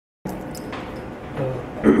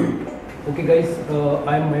Okay guys,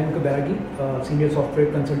 I am Mayank Bairagi, Senior Software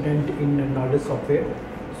Consultant in Nardus Software.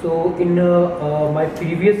 So in my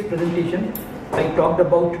previous presentation, I talked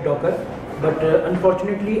about Docker, but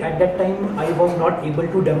unfortunately at that time I was not able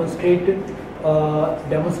to demonstrate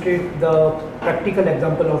the practical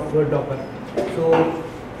example of Docker. So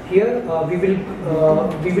here we will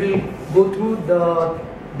go through the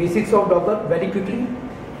basics of Docker very quickly.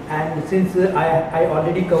 And since I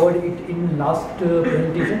already covered it in last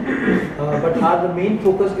presentation, but our main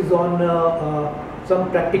focus is on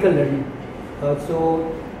some practical learning.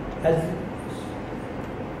 So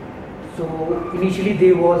initially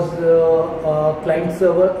there was client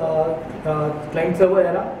server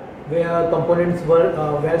era, where components were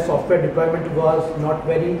where software deployment was not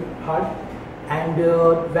very hard, and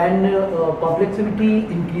when complexity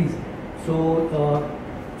increased, so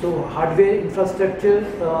hardware infrastructure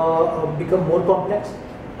become more complex,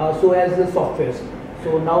 so as the softwares.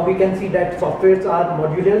 So now we can see that softwares are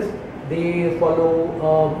modulars. They follow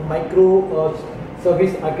micro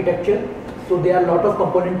service architecture. So there are a lot of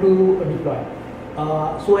components to deploy.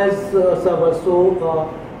 So as servers, so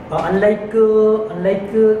unlike the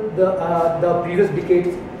previous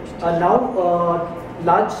decades, now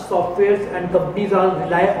large softwares and companies are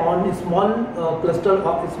rely on small cluster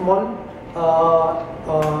of small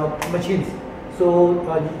machines. So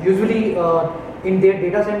usually in their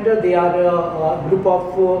data center they are a group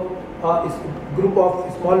of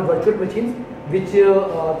small virtual machines, which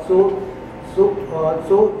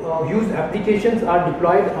huge applications are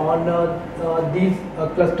deployed on these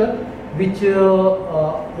cluster, which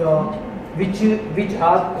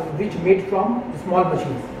made from small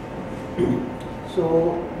machines.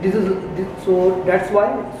 So that's why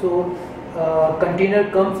container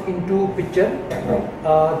comes into picture.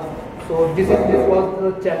 So this was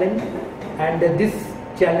the challenge, and this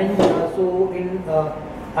challenge.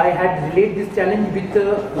 I had related this challenge with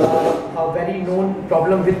a very known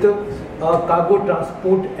problem with cargo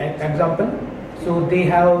transport example. So they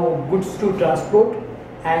have goods to transport,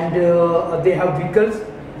 and they have vehicles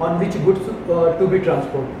on which goods to be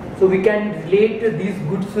transported. So we can relate these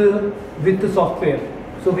goods with the software.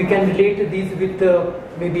 So we can relate these with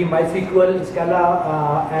maybe MySQL, Scala,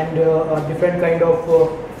 and different kind of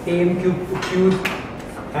AMQ queues,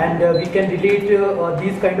 and we can relate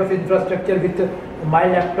these kind of infrastructure with my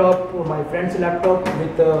laptop, my friend's laptop,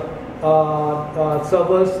 with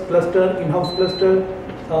servers cluster, in-house cluster,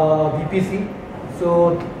 VPC.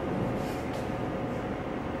 So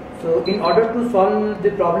in order to solve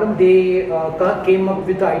the problem, they came up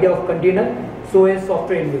with the idea of container, so as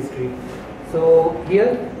software industry. So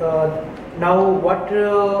here now what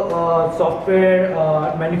software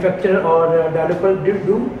manufacturer or developer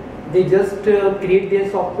do, they just create their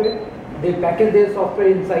software, they package their software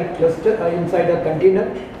inside cluster, inside a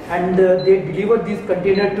container, and they deliver this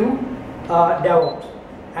container to DevOps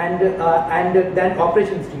and then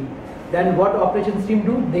operations team. Then what operations team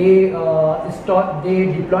do? They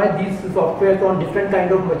deploy these softwares on different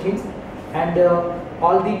kind of machines, and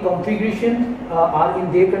all the configuration are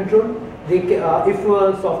in their control. They if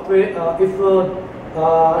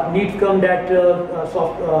needs come that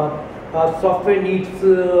software needs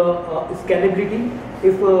scalability.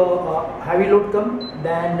 If heavy load come,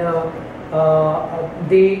 then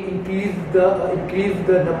they increase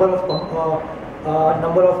the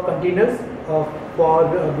number of containers for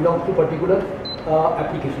belongs to particular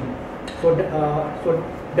application. So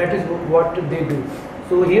that is what they do.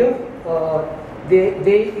 So here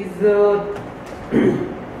there is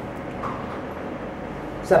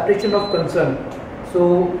separation of concern.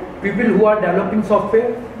 So people who are developing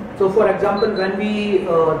software. So for example, when we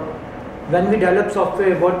develop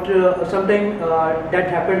software, what sometimes that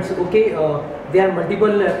happens. Okay, there are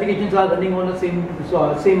multiple applications are running on the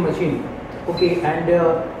same machine. Okay, and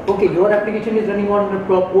okay, your application is running on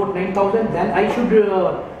port 9000. Then I should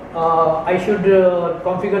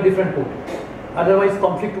configure different port. Otherwise,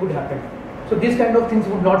 conflict would happen. So these kind of things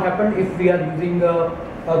would not happen if we are using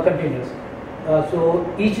containers. So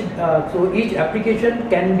each application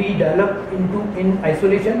can be developed in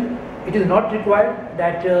isolation. It is not required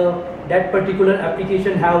that that particular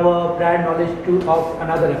application have a prior knowledge of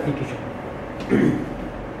another application.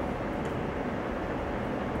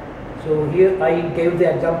 So here I gave the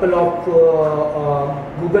example of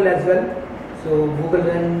Google as well. So Google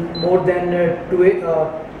ran more than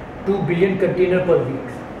 2 billion container per week.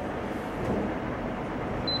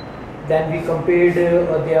 Then we compared,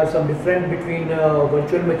 there are some difference between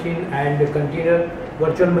virtual machine and container.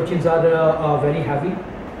 Virtual machines are very heavy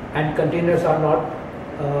and containers are not.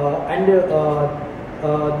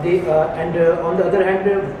 On the other hand,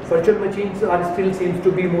 virtual machines are still seems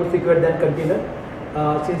to be more secure than container.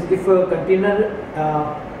 Since if a container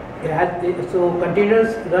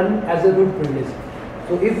containers run as a root privilege.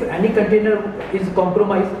 So if any container is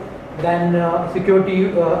compromised, then security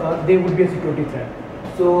there would be a security threat.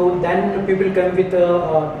 So then people come with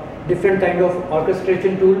a different kind of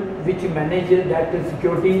orchestration tool which manage that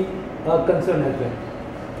security concern as well.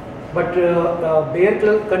 But bare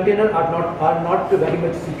container are not very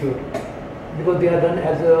much secure because they are run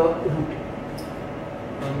as a root.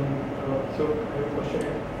 So I have a question.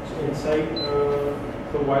 So inside,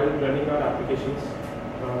 so while running our applications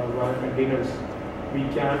via containers, we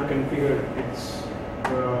can configure its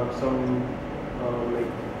some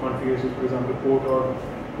like configurations, for example, port or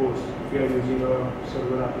host if we are using a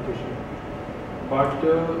server application. But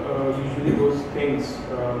usually those things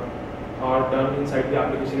are done inside the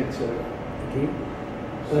application itself. Okay.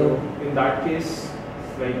 So in that case,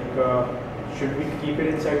 like should we keep it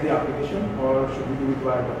inside the application or should we do it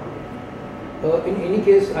via Docker? In any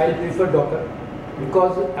case, I prefer Docker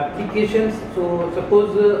because applications. So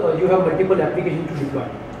suppose you have multiple applications to deploy,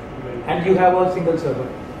 Right. and you have a single server,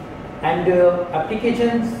 and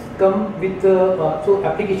applications come with so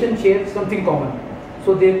application share something common.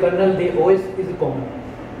 So their kernel, their OS is common,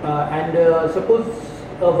 and suppose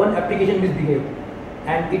one application misbehaves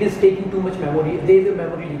and it is taking too much memory. There is a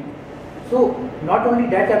memory leak. So not only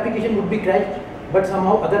that application would be crashed, but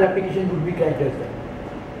somehow other applications would be crashed as well.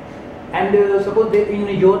 And suppose in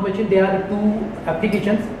your machine there are two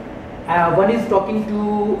applications. One is talking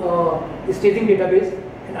to staging database,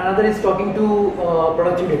 and another is talking to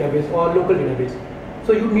production database or local database.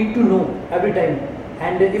 So you need to know every time.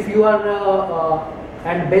 And if you are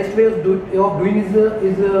and best way of doing is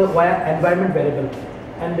via environment variable.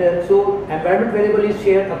 And so environment variable is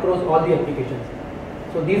shared across all the applications.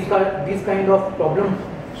 So these kind of problems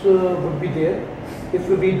would be there if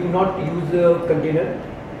we do not use container.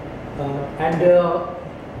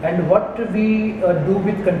 And what we do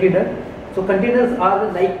with container? So containers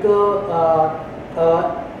are like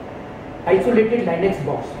isolated Linux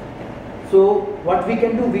box. So what we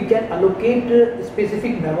can do, we can allocate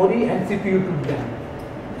specific memory and CPU to them.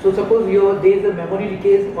 So suppose there is a memory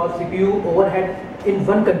leakage or CPU overhead in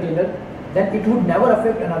one container, then it would never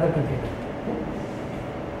affect another container.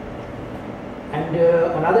 And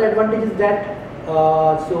another advantage is that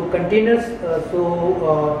so containers.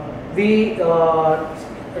 We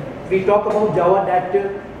talk about Java that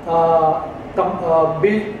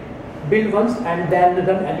build once and then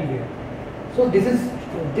run anywhere. So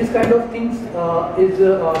this kind of things is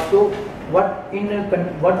so what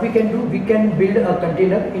we can do, we can build a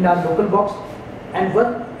container in our local box, and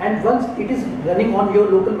once it is running on your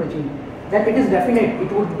local machine, then it is definite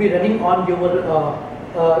it would be running on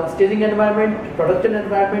your staging environment, production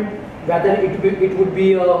environment, whether it would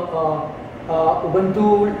be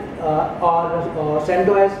Ubuntu or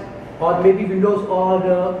CentOS or maybe Windows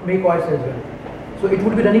or macOS as well. So it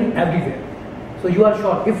would be running everywhere. So you are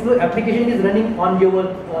sure if the application is running on your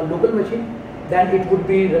local machine, then it would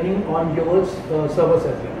be running on your servers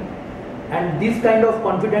as well. And this kind of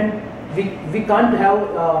confidence, we can't have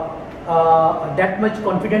that much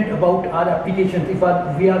confident about our applications if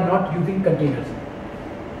we are not using containers.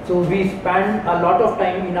 So we spend a lot of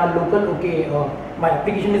time in our local. Okay, my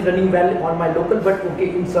application is running well on my local, but okay,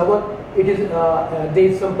 in server it is there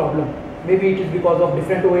is some problem. Maybe it is because of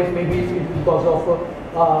different OS, maybe it is because of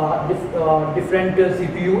different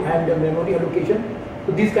CPU and memory allocation.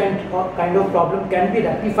 So this kind of problem can be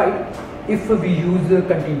rectified if we use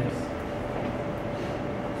containers.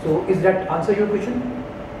 So is that answer your question?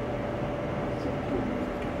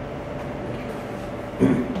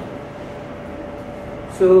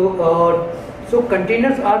 So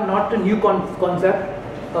containers are not a new concept,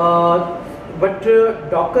 but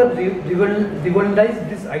Docker revolutionized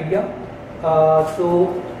this idea.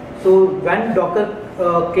 So when Docker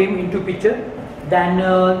came into picture, then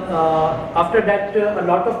after that a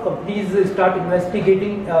lot of companies start investing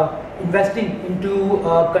into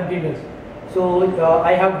containers. So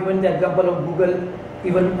I have given the example of Google,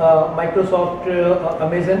 even Microsoft,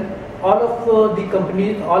 Amazon. All of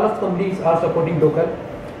companies are supporting Docker.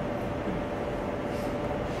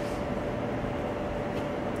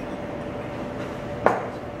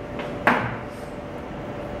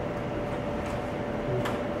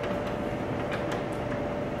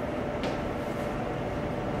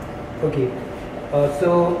 Okay,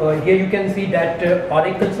 so here you can see that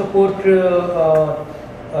Oracle support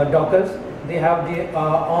Dockers. They have their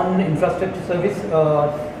own infrastructure service,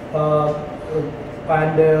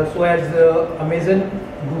 and so as Amazon,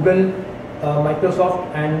 Google,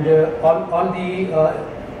 Microsoft, and all the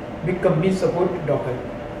big companies support Docker.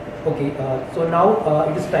 Okay, so now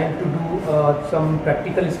it is time to do some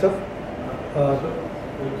practical stuff.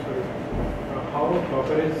 Sorry. How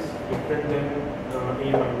Docker is different than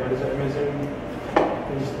AMI, that is Amazon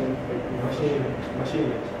instance, like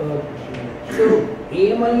machine. So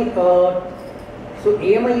AMI,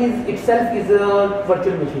 AMI is itself is a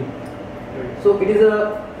virtual machine. Right. So it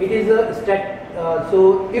is a stat.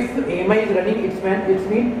 So if AMI is running, it's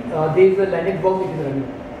mean there is a Linux box it is running.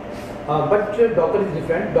 But Docker is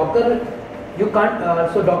different. Docker you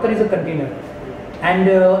can't. So Docker is a container, and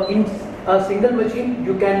in a single machine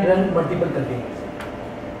you can run multiple containers.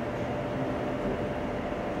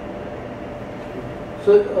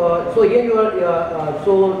 So here you are.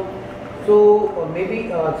 So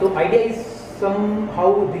idea is somehow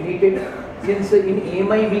related, since in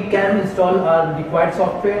AMI we can install our required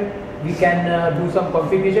software, we can do some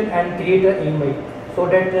configuration and create an AMI, so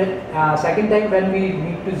that second time when we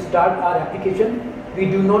need to start our application, we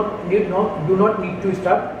do not need to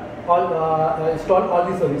start install all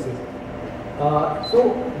the services.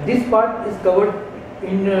 So this part is covered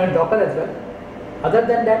in Docker as well. Other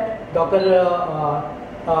than that, Docker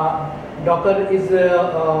is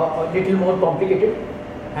a little more complicated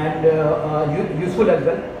and useful as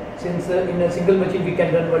well, since in a single machine we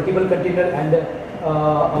can run multiple containers, and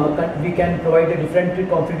we can provide a different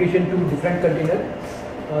configuration to different containers.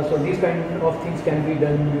 So these kind of things can be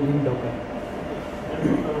done using Docker.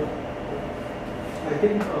 I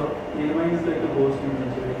think AMI is like a host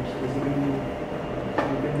image, right? Basically,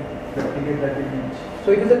 you can replicate that image.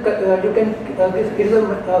 So it is it is a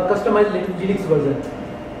customized Linux version.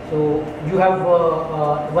 So you have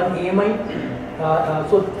one AMI.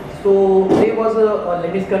 So there was a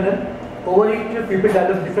Linux kernel. Over it, people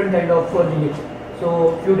develop different kind of Linux.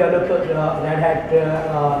 So few developed Red Hat,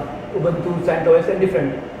 Ubuntu, CentOS, and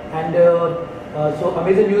different. And so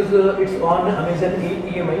Amazon use its own Amazon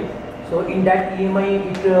EMI. So in that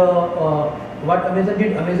EMI, what Amazon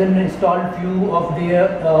did, Amazon installed few of their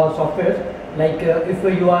softwares. Like if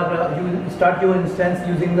you start your instance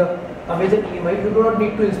using the Amazon EMI, you do not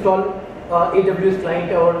need to install AWS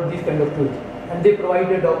client or these kind of tools, and they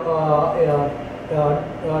provide a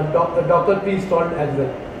Docker pre-installed as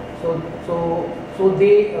well. So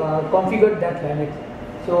they configured that Linux.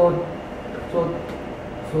 So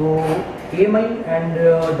AMI and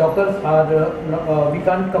Docker are we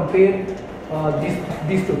can't compare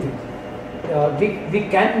these two things. We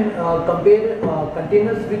can compare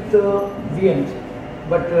containers with VMs,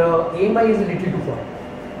 but AMI is a little too far.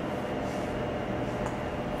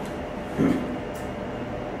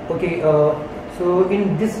 Okay, so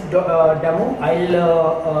in this demo,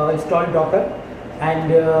 I'll install Docker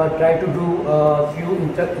and try to do a few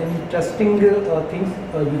interesting things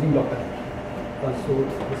using Docker. So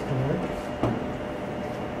just a minute.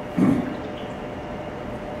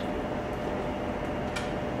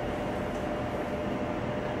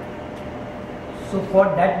 So for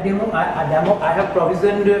that demo, I have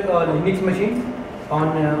provisioned a Linux machine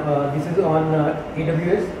on this is on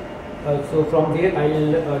AWS. So from there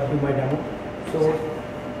I'll do my demo. So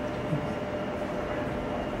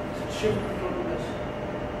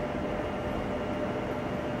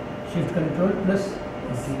Shift Control plus.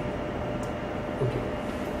 Okay.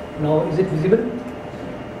 Now is it visible?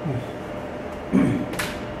 Yes.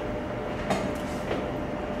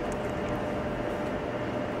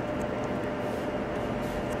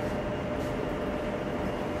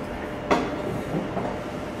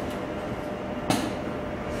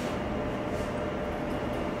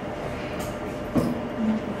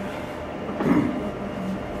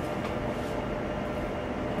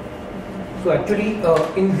 So actually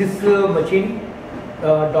in this machine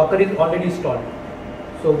Docker is already installed.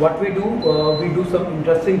 So what we do some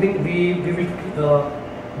interesting thing. We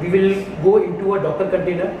will go into a Docker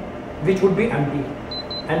container which would be empty,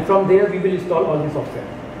 and from there we will install all the software.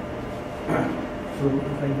 So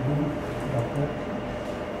if I do Docker,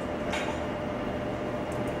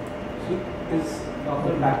 so is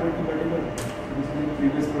Docker backward compatible? This is the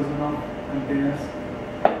previous version of containers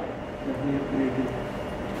that we have created.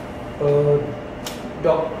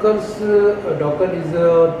 Docker is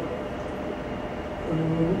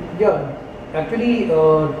yeah, actually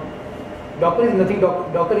Docker is nothing.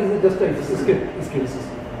 Docker is just a script.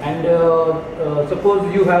 And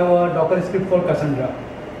suppose you have a Docker script for Cassandra,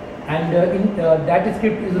 and that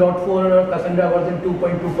script is wrote for Cassandra version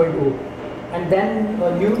 2.2.0, and then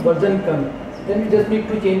a new version comes. Then you just need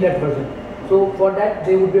to change that version. So for that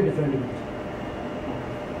there would be a different image.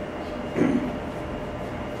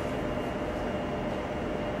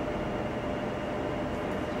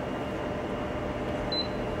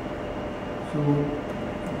 So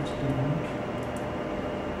just a moment.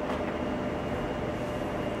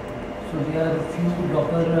 So there are a few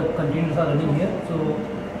Docker containers are running here. So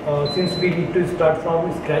since we need to start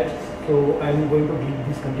from scratch, so I am going to delete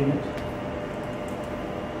these containers.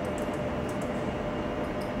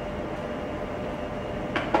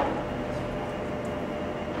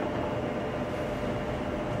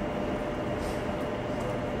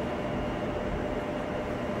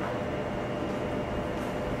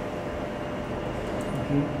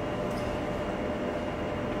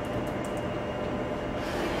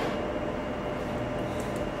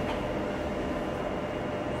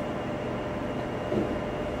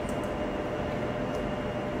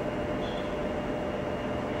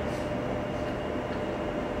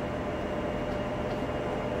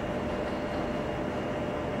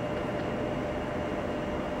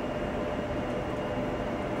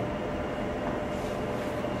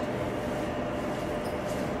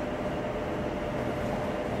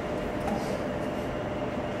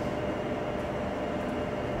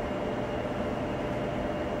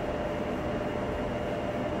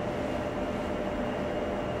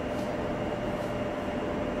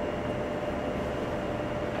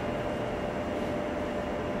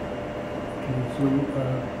 So,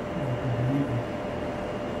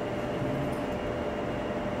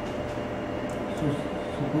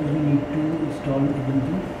 suppose we need to install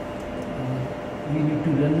Ubuntu. We need to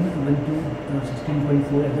run Ubuntu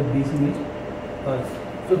 16.4 as a base image.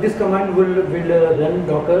 So this command will run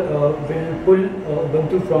Docker, will pull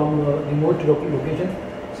Ubuntu from remote location,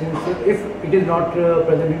 since if it is not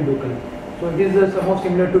present in local. So it is somehow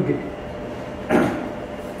similar to Git.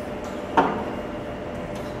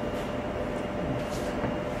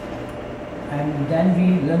 And then we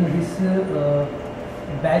run this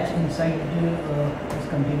batch inside this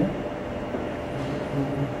container. I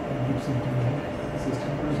did something right.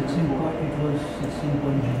 16. It was 16.04.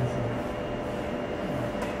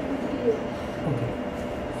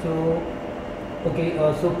 Okay.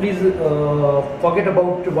 So please forget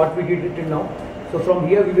about what we did till now. So from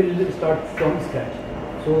here we will start from scratch.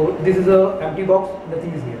 So this is a empty box.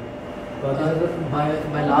 Nothing is here. This is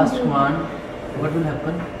by last command, what will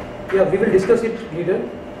happen? Yeah, we will discuss it later.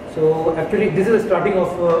 So actually this is the starting of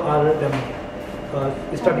our demo,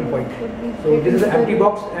 starting point. So this is the empty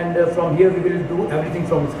box, and from here we will do everything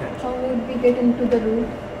from scratch. How would we get into the root?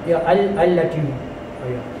 Yeah, I'll let you know.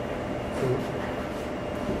 Yeah.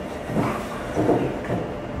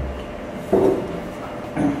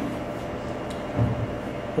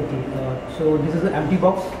 Okay, so this is the empty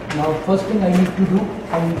box. Now first thing I need to do,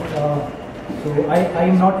 so I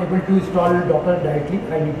am not able to install Docker directly.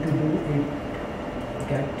 I need to do a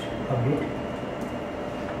cat update.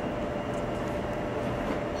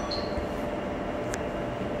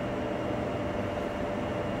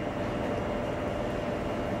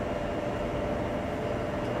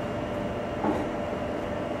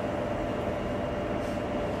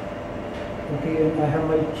 Okay, and I have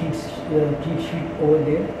my cheat sheet over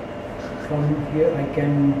there. From here I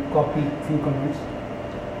can copy few comments.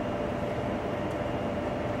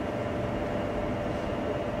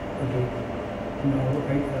 Okay, now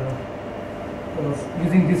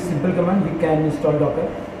using this simple command we can install Docker.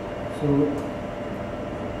 So,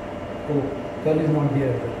 curl is not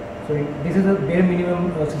there. So this is a bare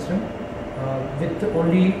minimum system with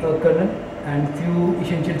only a kernel and few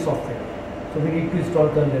essential software. So we need to install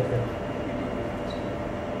kernel as well.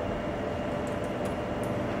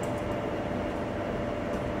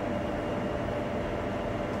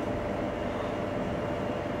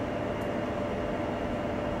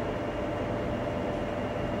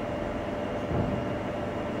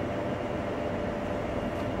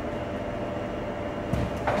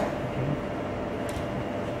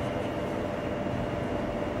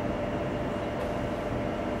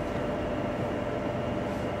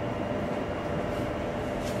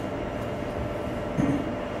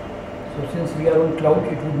 So since we are on cloud,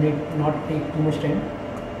 it would not take too much time.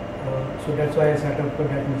 So that's why I set up for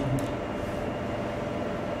that machine.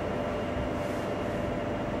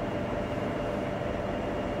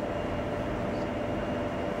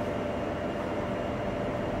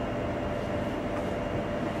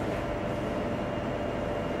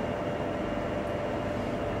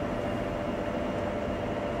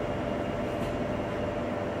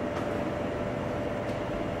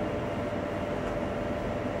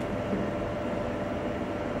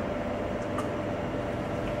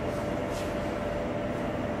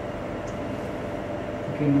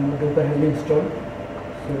 Okay, now Docker has been installed.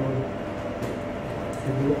 So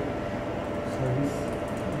sudo service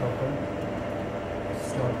Docker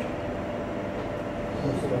start.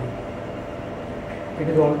 it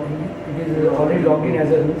is already logged in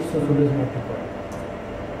as a root, so sudo is not required.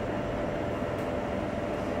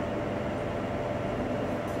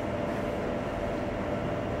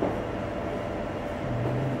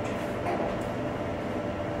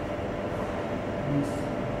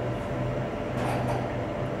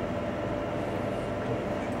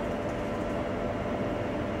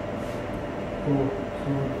 So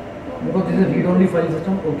because this is a read-only file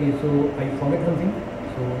system, okay, so I forget something,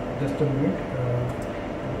 so just a minute.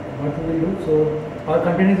 What we will do, so our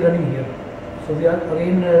container is running here, so we are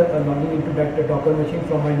again logging into that Docker machine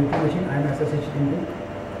from my local machine. I am SSH into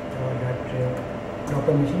that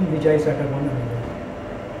Docker machine which I set up on Amazon.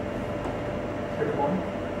 Set upon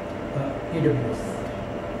AWS.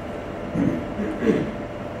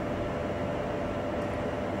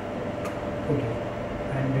 Okay,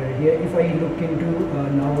 and here if I look into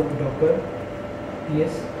now Docker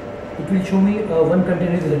PS, it will show me one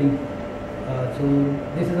container is running. So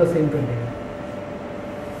this is the same container.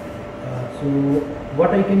 So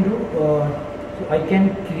what I can do, so I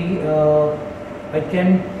can create,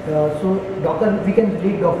 so Docker, we can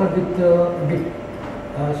relate Docker with Git.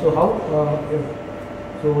 So how?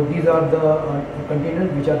 So these are the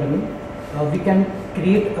containers which are running. We can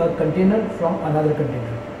create a container from another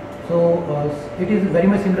container. So it is very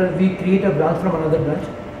much similar. We create a branch from another branch,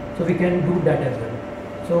 so we can do that as well.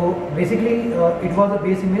 So basically, it was a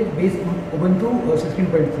base image based on Ubuntu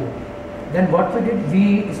 16.4. Then what we did,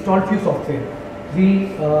 we installed few software.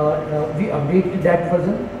 We updated that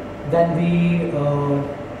version. Then we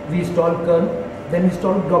installed kernel. Then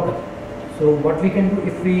installed Docker. So what we can do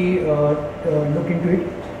if we look into it,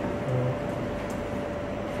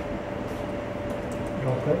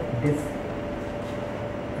 Docker diff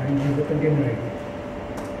and use the container ID.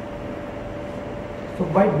 So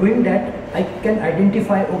by doing that, I can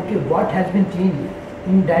identify, okay, what has been changed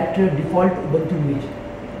in that default Ubuntu image.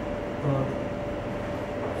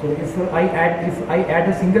 So if I add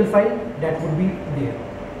a single file, that would be there.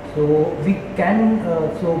 So we can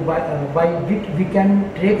by Git we can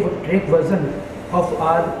track version of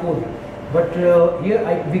our code, but here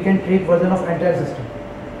we can track version of entire system.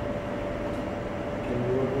 Can you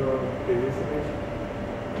go to the previous image?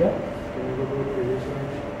 Yeah. Can you go to the previous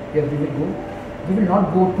image? Yeah, we will go. We will not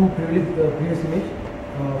go to previous image.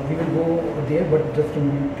 We will go there, but just a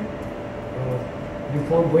minute.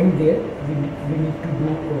 Before going there, we need to do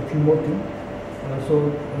a few more things. So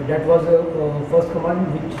that was a first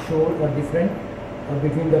command which showed a difference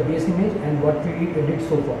between the base image and what we did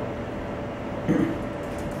so far.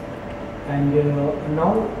 And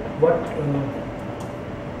now what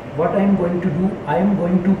I am going to do, I am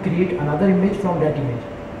going to create another image from that image.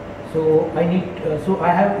 So I need so I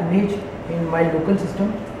have image in my local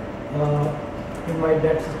system, in my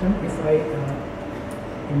that system. If I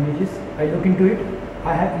images, I look into it,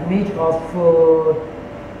 I have image of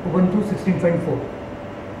Ubuntu 16.4.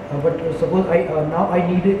 But suppose now I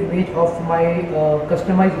need an image of my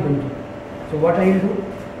customized Ubuntu. So what I will do,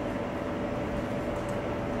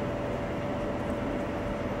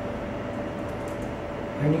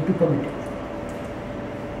 I need to commit.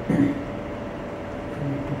 I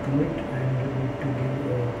need to commit and need to give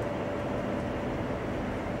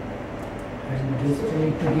and just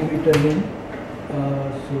need to give it a name.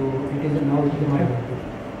 So it is now it is my Ubuntu.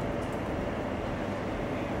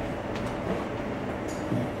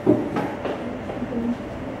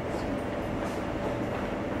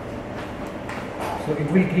 So it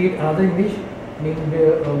will create another image named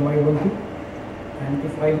my Ubuntu, and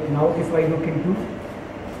if I look into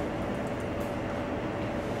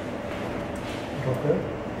Docker,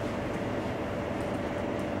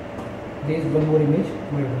 there is one more image,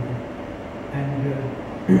 my Ubuntu, and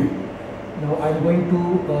now I am going to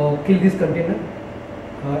kill this container,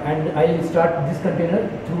 and I will start this container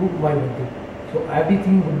through my Ubuntu. So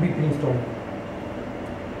everything would be pre-installed.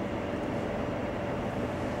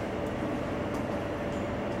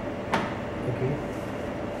 Okay.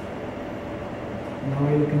 Now I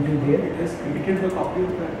look into there. It has created the copy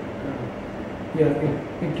of that. Yeah,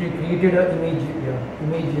 it created an image. Yeah,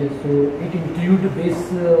 image. So it include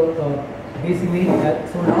base image.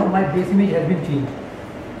 So now my base image has been changed.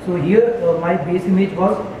 So here my base image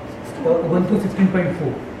was Ubuntu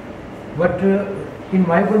 16.4, but in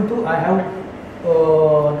my Ubuntu I have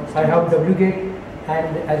wget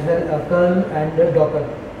and as well curl and Docker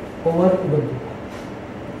over Ubuntu.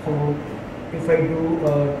 So if I do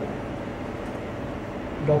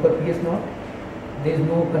Docker PS now, there is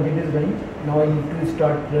no containers running. Now I need to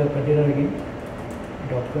start the container again.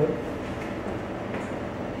 Docker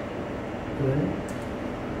curl.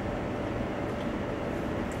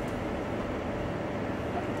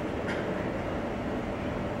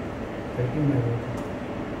 writing my work.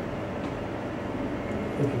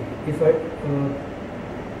 Okay, if I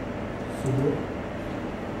sudo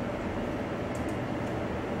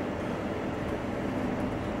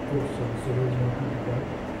sudo is not required.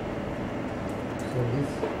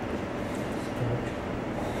 Service start.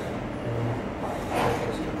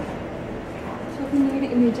 So we need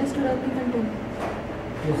images to run the container.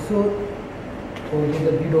 Yes, so we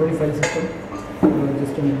read only file system.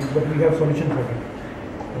 Just a minute, but we have solution for it.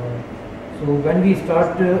 So when we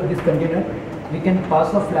start this container, we can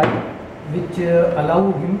pass a flag which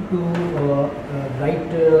allow him to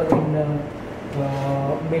write in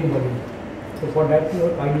main body. So for that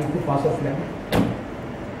I need to pass a flag.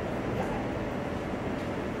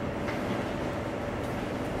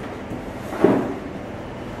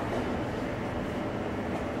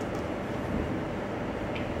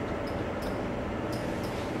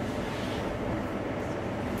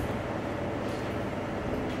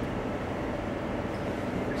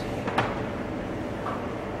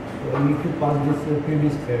 So I need to pass this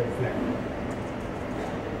previous flag.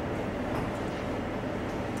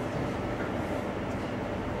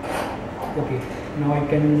 Okay, now I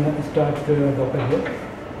can start Docker here.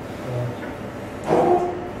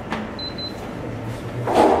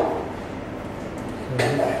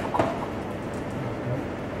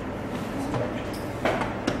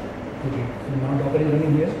 Okay, so now Docker is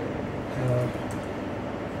running here.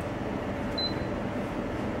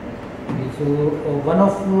 Okay, so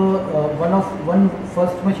one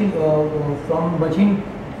first machine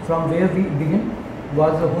from where we begin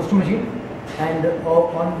was the host machine, and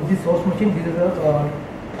on this host machine this is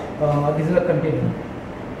a container.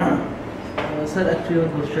 Sir, actually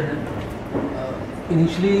one question.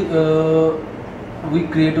 Initially, we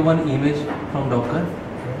create one image from Docker.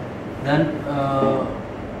 Then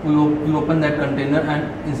we open that container and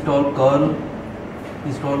install curl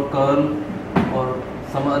or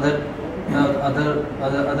some other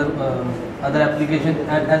application,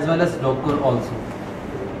 and as well as Docker also.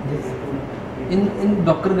 Yes. In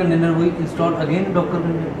Docker container we install again Docker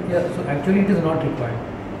container. Yeah, so actually it is not required.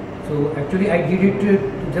 So actually I did it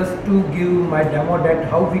just to give my demo that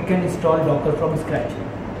how we can install Docker from scratch.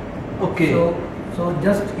 Okay. So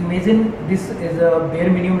just imagine this is a bare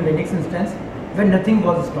minimum Linux instance where nothing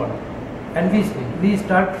was installed, and we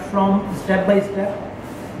start from step by step.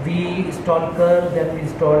 We install curl, then we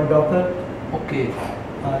install Docker. Okay.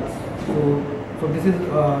 So this is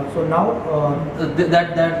so now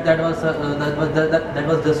that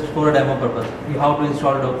was just for a demo purpose. Yeah. How to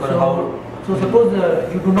install Docker? So suppose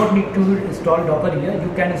you do not need to install Docker here.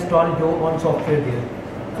 You can install your own software there.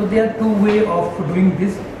 So there are two ways of doing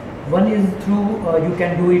this. One is through you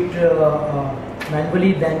can do it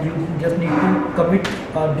manually. Then you just need to commit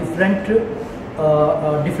a different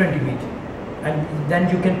image, and then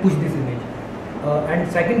you can push this image.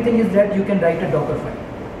 And second thing is that you can write a Docker file.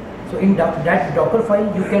 So in that Docker file,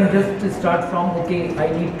 you can just start from, okay, I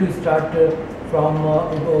need to start from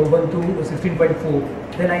Ubuntu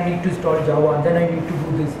 16.4, then I need to install Java, then I need to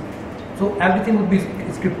do this. So everything would be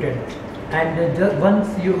scripted, and just once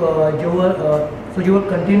your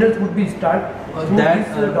containers would be start through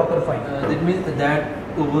this Docker file. That means that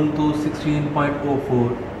Ubuntu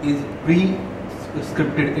 16.04 is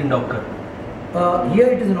pre-scripted in Docker. Here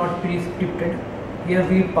it is not pre-scripted. Here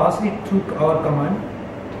we pass it through our command.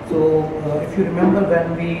 So if you remember,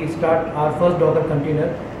 when we start our first Docker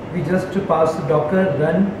container, we just pass Docker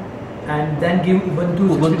run and then give Ubuntu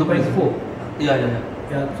 16.4.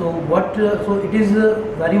 Yeah. So so it is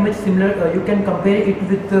very much similar. You can compare it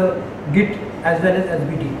with Git as well as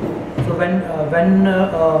SBT. So when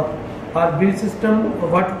our build system,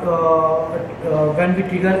 when we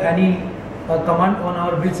trigger any command on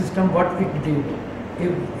our build system, what it do?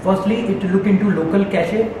 Firstly, it look into local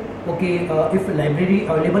cache. Okay, if library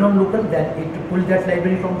available on local, then it pull that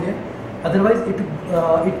library from there. Otherwise, it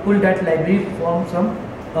pull that library from some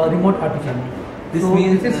remote artifact. This so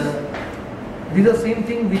means this is the same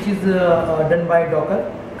thing which is done by Docker.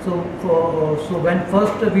 So when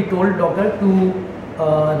first we told Docker to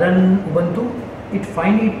run Ubuntu, it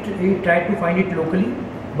tried to find it locally,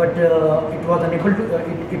 but it was unable to.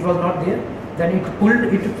 It was not there. Then it pulled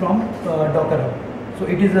it from Docker Hub. So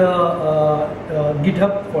it is a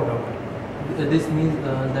GitHub for Docker. This means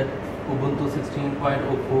that Ubuntu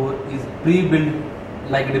 16.04 is pre-built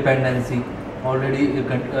like dependency already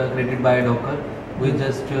created by Docker. We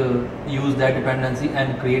just use that dependency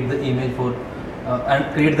and create the image for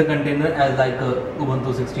and create the container as like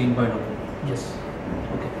Ubuntu 16.04. Yes.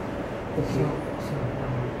 Okay. Okay. So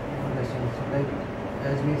one question. So like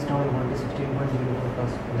as we install Ubuntu 16.04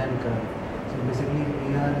 first, then curl. So basically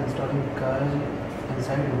we are installing curl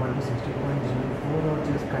inside Ubuntu 16.04 or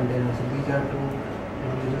just containers? So these are two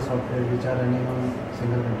individual software which are running on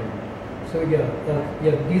single container. So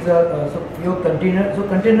these are so your container. So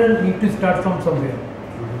container need to start from somewhere.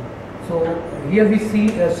 So here we see,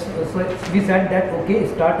 so we said that okay,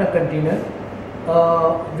 start a container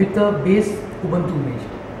with a base Ubuntu image.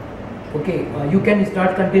 Okay, you can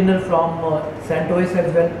start container from CentOS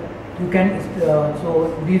as well. You can so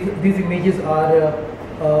these images are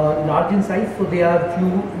large in size, so they are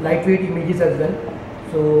few lightweight images as well.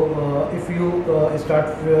 So if you start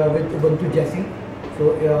with Ubuntu Jessie,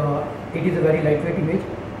 so it is a very lightweight image,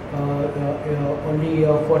 only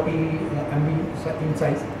 40 MB in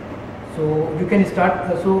size. So you can start.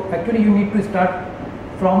 So actually, you need to start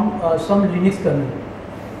from some Linux kernel.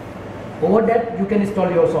 Over that, you can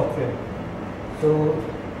install your software. So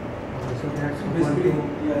that's Basically,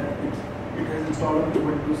 Ubuntu. yeah, it has installed on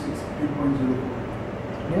Ubuntu 16.04.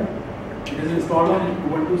 yeah, It is installed on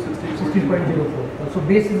Ubuntu 16.04. So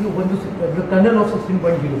base is Ubuntu, the kernel of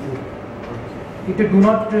 16.04. It do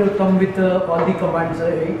not come with all the commands.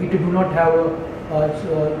 It do not have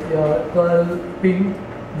curl ping,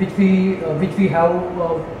 which we have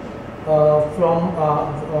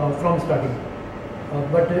from starting.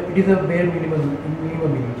 But it is a bare minimum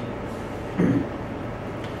image.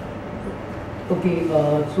 Okay,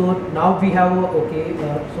 so now we have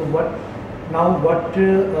so what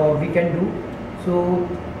we can do? So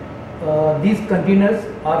these containers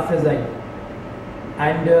are fragile,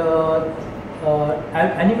 and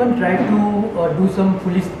anyone try to do some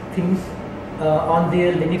foolish things on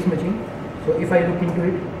their Linux machine. So if I look into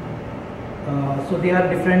it, so there are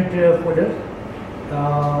different folders.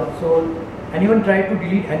 So anyone try to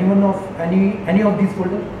delete any of these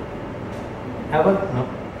folders? Ever? No.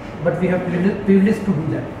 But we have privilege to do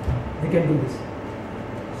that. We can do this.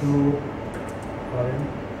 So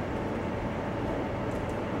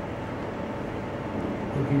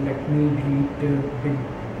okay, let me delete bin.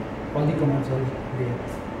 All the commands are there.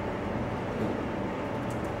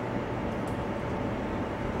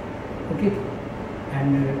 Okay,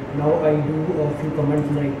 and now I do a few commands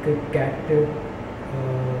like cat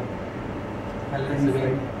Alice and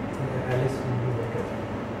will- Alice will be better.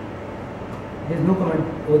 There is no command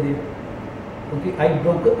over there. Okay,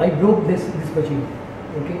 I broke this machine.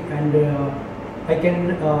 Okay, and I can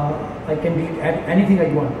delete anything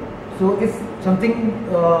I want. So if something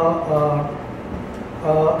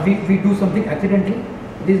we do something accidentally,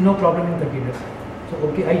 there is no problem in containers. So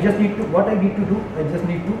okay, I just need to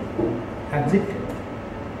exit.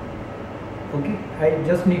 Okay, I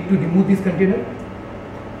just need to remove this container.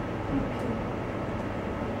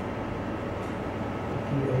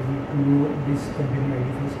 Okay, I need to know this container ID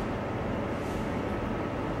first.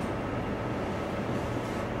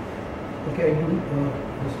 Okay,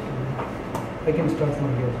 I can start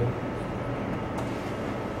from here. So.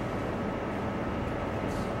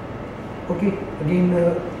 Okay, again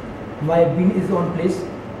my bin is on place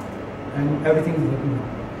and everything is working now.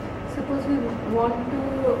 Suppose we want to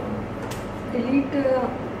delete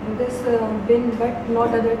this bin but not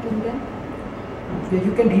other thing, then? Yeah,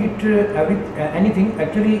 you can delete anything.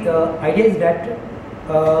 Actually, idea is that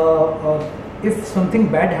if something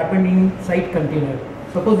bad happened inside container,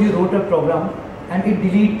 suppose you wrote a program and it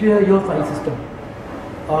delete your file system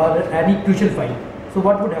or any crucial file. So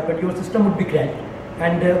what would happen? Your system would be crashed,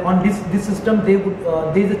 and on this system there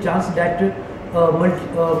is a chance that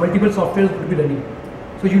multiple softwares would be running.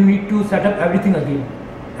 So you need to set up everything again,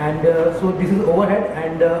 and so this is overhead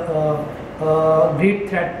and great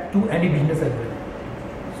threat to any business as well.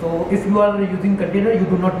 So if you are using container, you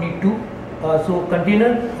do not need to. So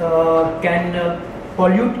container can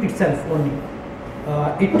pollute itself only.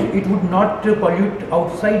 It would not pollute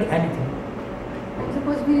outside anything.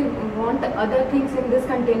 Suppose we want other things in this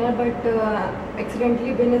container, but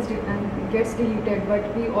accidentally bin is gets deleted,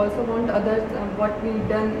 but we also want others what we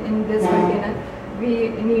done in this container, we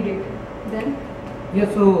need it. Then? Yeah.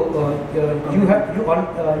 So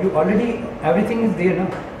you already everything is there now.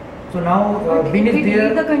 So now bin if is we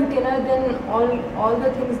delete the there. container, then all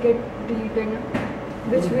the things get deleted, no?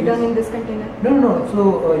 Which we done in this container. No. So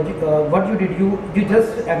what you did, you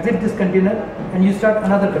just exit this container and you start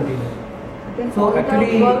another container. Then So all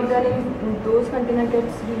actually- the work done in those containers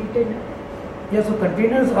gets deleted, no? Yeah. So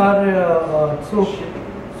containers are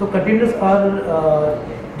so containers are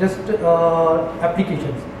just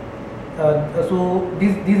applications. So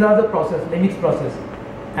these are the process, Linux process,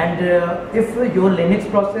 and if your Linux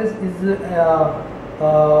process is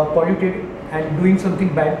polluted and doing something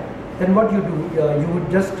bad, then what you do? You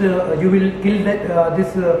would just you will kill that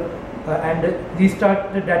this and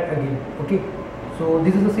restart that again. Okay. So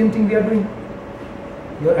this is the same thing we are doing.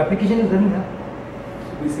 Your application is running now.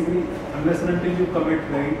 So basically, unless and until you commit,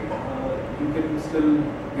 right, you can still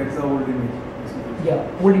get the old image. Basically. Yeah,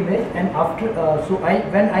 old image, and after so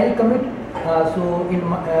when I commit, so in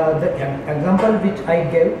the example which I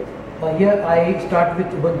gave, here I start with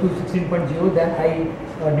Ubuntu 16.0, then I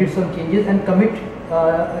did some changes and commit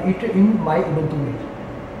it in my Ubuntu image.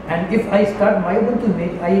 And if I start my Ubuntu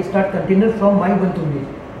image, I start container from my Ubuntu image.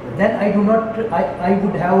 Then I do not, I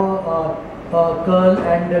would have a curl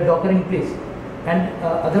and Docker in place. And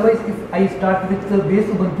otherwise, if I start with the base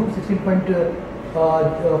Ubuntu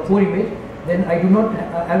 16.4 image, then I do not,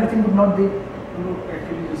 everything would not be. No,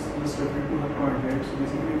 actually, just refer to her point, right? So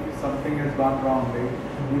basically, if something has gone wrong, right?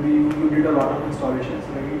 Maybe you did a lot of installations,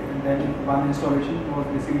 right? And then one installation was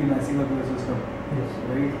basically messing up your system, Yes.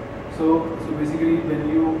 right? So basically, when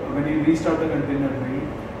you restart the container, right?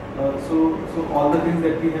 So all the things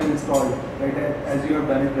that we have installed, right, as you have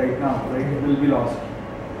done it right now, right, will be lost.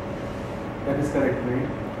 That is correct, right?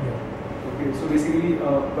 Yeah. Okay. So basically,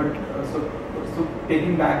 so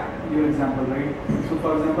taking back your example, right? So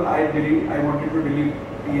for example, I wanted to delete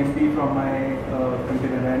PMP from my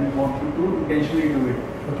container and wanted to intentionally do it,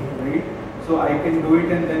 Okay. right? So I can do it,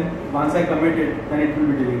 and then once I commit it, then it will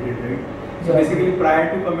be deleted, right? So Yeah. basically, prior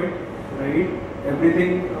to commit, right,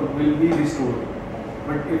 everything will be restored.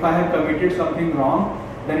 But if I have committed something wrong,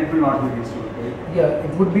 then it will not be restored, right? Yeah,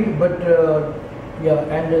 it would be, but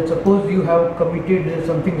yeah, and suppose you have committed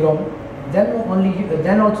something wrong,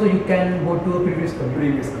 then also you can go to a previous commit.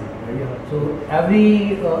 Previous commit, right? Yeah, so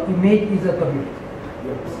every image is a commit,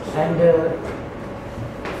 Yes. and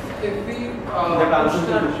If we That push answers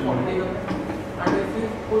the that question. 40 commit, and if we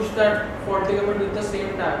push that 40 commit with the same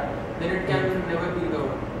tag, then it can never be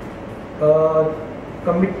recovered.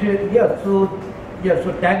 committed. Yeah, so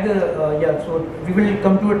tag. Yeah, so we will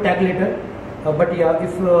come to a tag later. But yeah,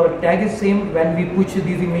 if tag is same when we push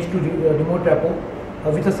these image to remote repo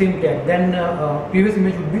with the same tag, then previous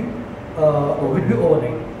image would be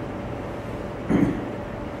override.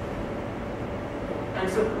 And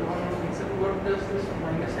so, what does this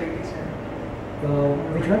minus IT stand?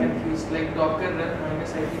 Which one? Confused, like Docker run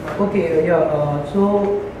minus IT. Okay,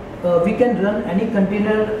 so we can run any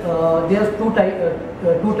container. There's two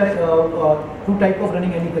type of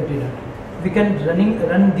running any container. We can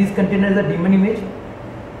run these containers as a daemon image.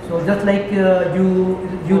 So just like you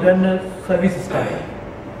run a service start.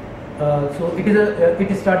 So it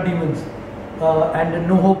is start daemons and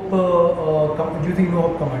no hope using no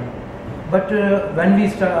hope command. But when we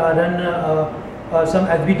run some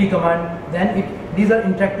SBT command, then these are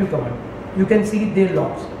interactive command. You can see their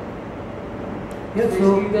logs. Yeah, so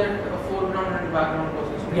basically that foreground and background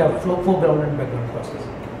process. yeah, foreground and background process.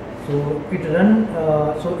 So it run.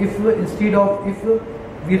 So if we run -d instead of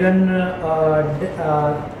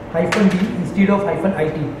 -it,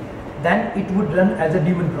 then it would run as a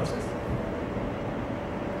daemon process.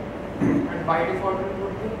 And by default it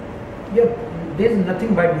would be? Yeah, there is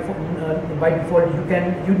nothing by default.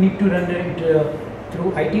 You need to run it through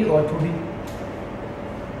IT or through the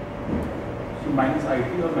So minus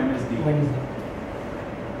IT or minus D? minus D.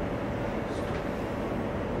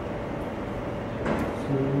 So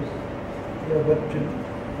yeah, but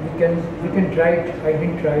we can try it. I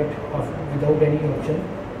didn't try it without any option.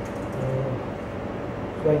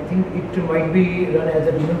 So I think it might be run as a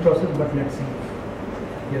daemon process, but let's see.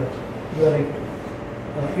 Yeah, you are right.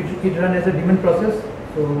 It run as a daemon process.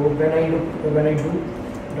 So when I do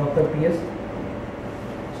Docker PS,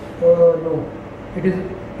 no, it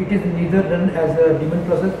is neither run as a daemon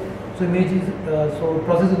process. So image is so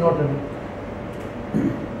process is not running.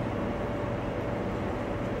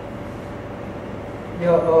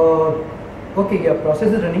 Yeah. Okay. Yeah. Process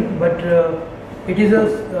is running, but it is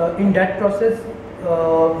in that process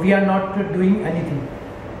we are not doing anything.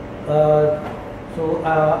 So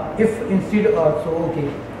if instead okay.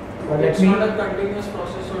 Let It's me. not a continuous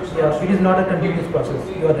process, so it's Yeah, not it is not a continuous process.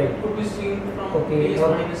 You are right. It could be seen from Okay. base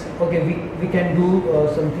minus it. Okay. We can do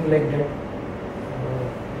something like that.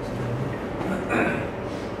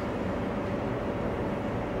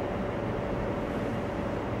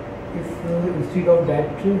 If instead of that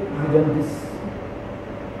we run this.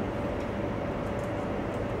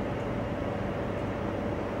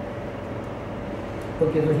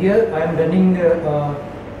 Okay, so here I am running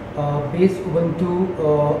base Ubuntu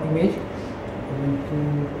image. Ubuntu.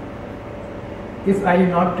 If I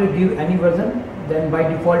will not give any version, then by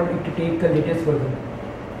default it will take the latest version.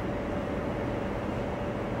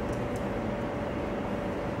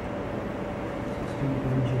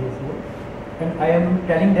 And I am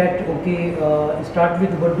telling that okay, start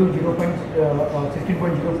with Ubuntu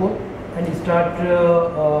 16.04 and start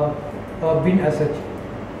bin as such.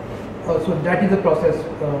 So that is the process,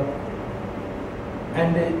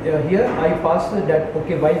 and here I pass that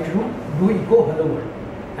okay while true do echo hello world,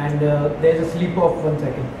 and there is a sleep of 1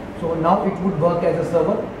 second. So now it would work as a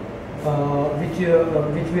server which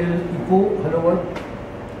will echo hello world.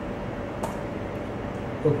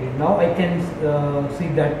 Okay, now I can see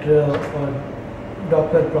that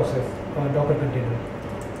Docker process, Docker container.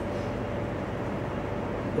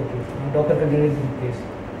 Okay, now Docker container is in place,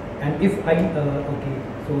 and if I okay,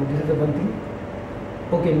 so this is the one thing.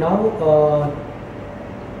 Okay, now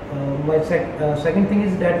my second thing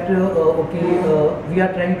is that we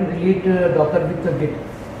are trying to relate Docker with the Git.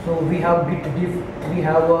 So we have Git diff, we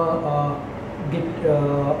have Git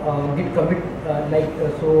commit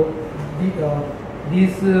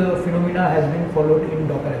these phenomena has been followed in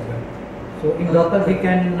Docker as well. So in Docker we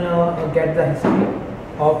can get the history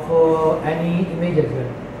of any image as well.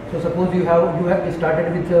 So suppose you have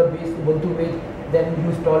started with base Ubuntu image, then you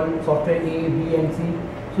install software A, B and C.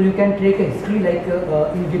 So you can take a history like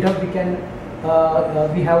in GitHub we can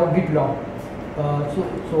we have a Git log.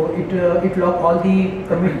 So it log all the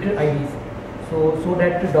commit IDs. So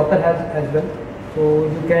that Docker has as well. So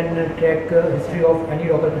you can track history of any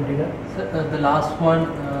Docker container. So, the last one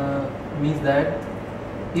means that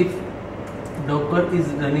if Docker is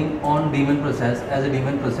running on daemon process as a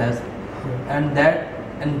daemon process, and that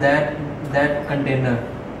container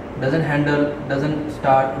doesn't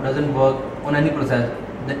start, doesn't work on any process,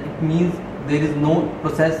 then it means there is no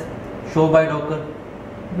process show by Docker.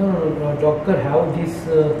 No, Docker have these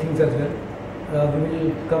things as well. We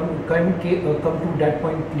will come to that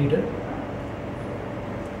point later.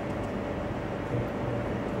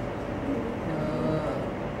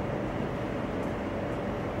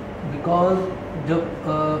 Because the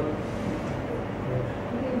whole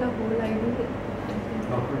idea.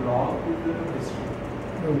 Docker log with the history.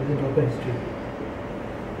 No, the Docker history.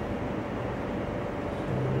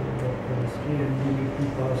 So Docker history, and we need to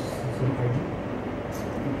pass some ID.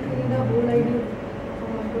 The whole idea from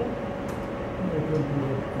Docker. It will do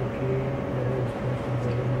it. Okay.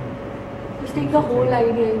 Just take the whole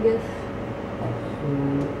idea, I guess. So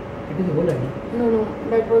it is the whole ID. No,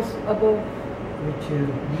 that was above. Which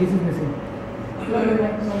this is missing. No.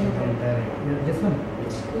 Yeah, this one.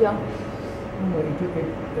 Yeah. No,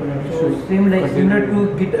 so same like similar to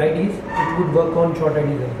Git IDs, it would work on short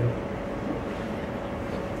IDs as well.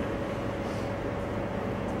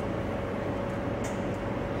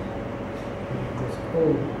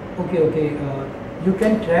 Oh, okay. You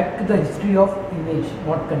can track the history of image,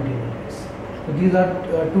 not containers. So these are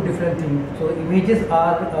two different things. So images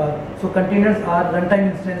are so containers are runtime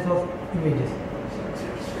instance of images.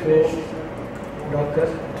 So Docker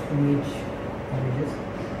images.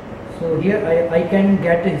 So here I can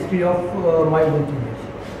get a history of my Ubuntu image.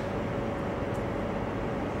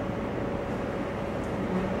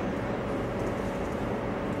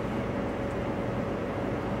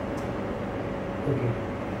 Okay.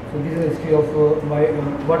 So this is the history of my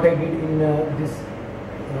what I did in this.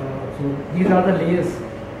 So these are the layers.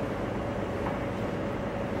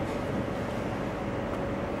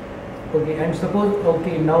 Okay, and suppose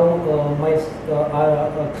now my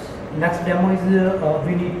next demo is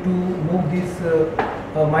we need to move this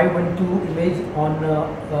my Ubuntu image on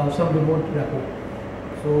some remote repo.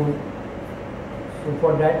 So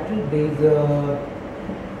for that there is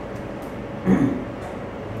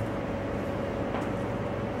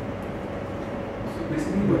So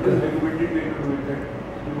basically, what is recommended way to do it? That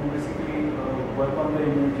you basically work on the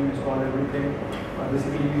image, you install everything.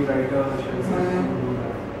 Basically, you write a shell script to do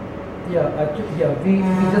that. we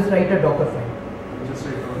just write a Docker file. Just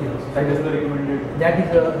write Yes. that is the recommended. That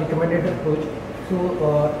is a recommended approach. So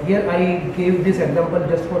here I gave this example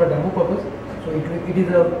just for a demo purpose. So it is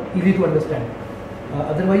easy to understand.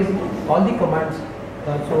 Otherwise, all the commands.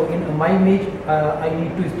 So in my image, I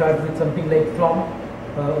need to start with something like from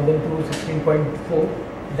Ubuntu 16.4.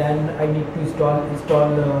 Then I need to install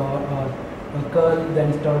curl,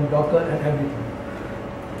 then install Docker and everything.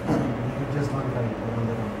 Just one file for all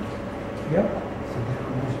the commands. Yeah. So there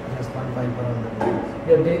is just one file for all the commands.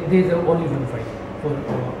 Yeah, there is only one file for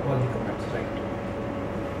all the commands, right?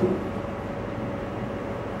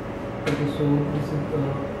 Okay, so this is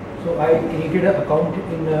so I created an account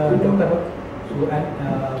in Docker Hub.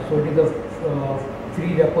 So it is a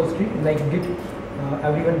free repository like Git.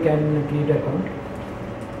 Everyone can create an account.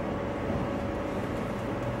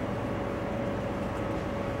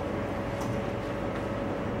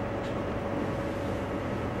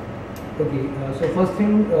 Okay, so first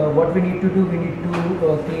thing what we need to do, we need to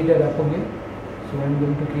create a repo here. So I'm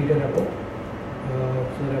going to create a repo.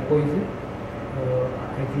 So repo is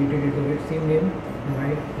I created it with same name. my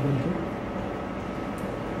Ubuntu.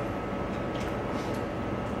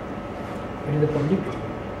 It is the public.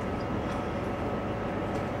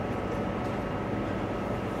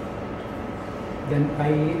 Then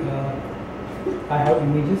I have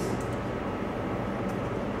images.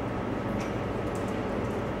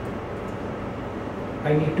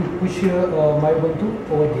 I need to push my Ubuntu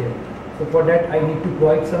over there. So for that I need to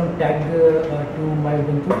provide some tag to my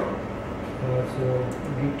Ubuntu. So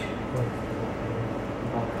git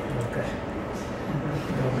docker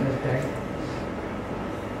tag.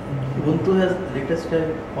 Ubuntu has latest tag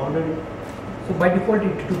already. So by default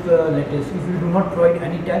it took latest. If you do not provide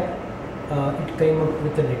any tag, it came up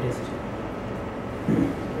with the latest.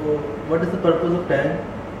 So what is the purpose of tag?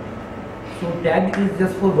 So tag is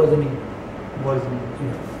just for versioning. Versioning.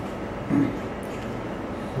 Yeah.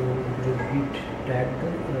 So it is git tag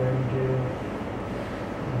and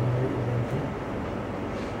Ubuntu.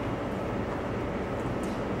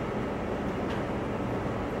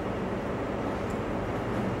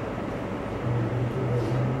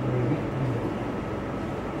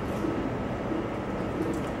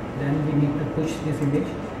 Then we need to push this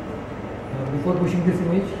image. Before pushing this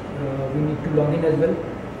image, we need to log in as well.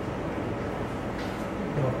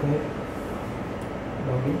 Docker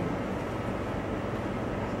login.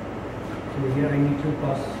 So here I need to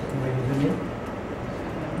pass my username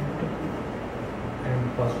and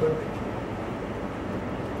password.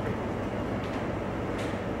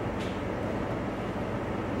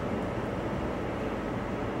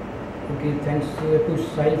 Okay, thanks to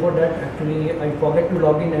Sai for that. Actually, I forgot to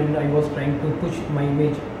log in and I was trying to push my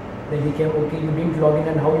image. Then he came, okay, you didn't log in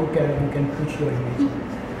and how you can push your image. Okay,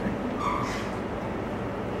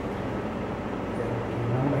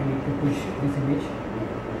 now I need to push this image.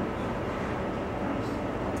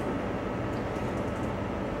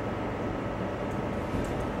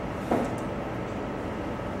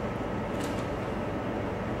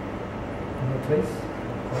 Place.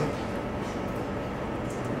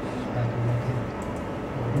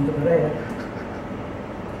 तो करा है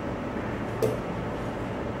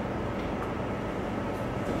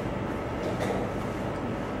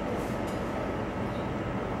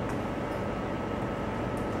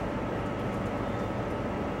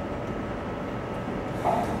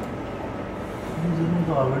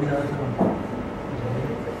तो already आ रहा है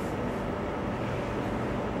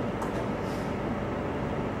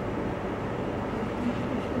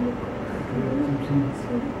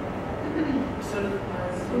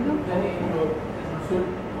Sir,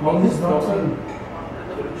 How Name this is not Docker, seen.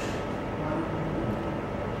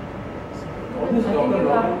 how this Docker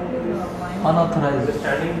login is unauthorized.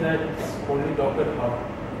 understanding that it's only Docker hub.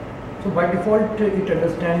 So by default it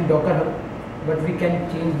understands Docker Hub, but we can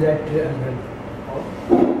change that as well.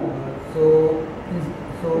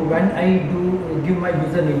 So when I do give my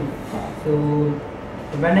username, so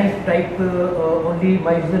when I type only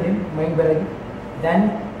my username, then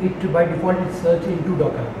it by default it search into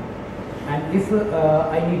Docker. And if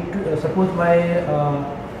I need to suppose my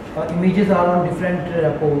images are on different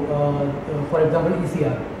repo, for example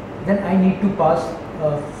ECR, then I need to pass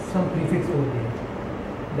some prefix over there,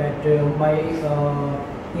 that my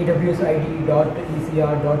AWS ID dot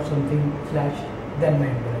ECR dot something slash then my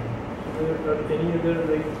email ID. Any other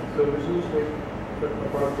like services like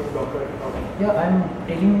apart from Docker? Yeah, I'm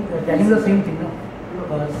telling the same thing now.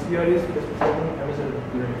 CR is specifically Amazon.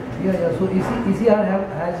 Yeah. So ECR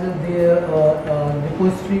has their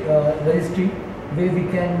repository registry where we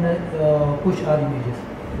can push our images.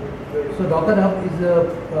 So Docker Hub is a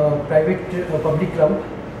private public cloud.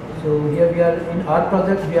 So here we are in our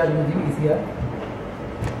project we are using ECR.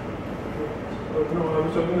 No, I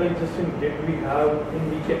was talking like just in Git we have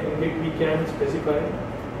in Git we can specify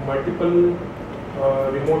multiple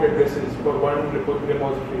remote addresses for one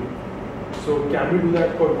repository. So can we do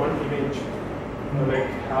that for one image? Like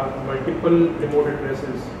have multiple remote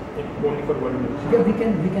addresses only for one image? Yeah, we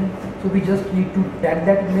can. So we just need to tag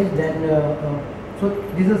that image. Then so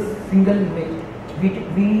this is a single image.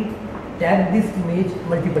 We tag this image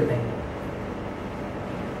multiple times.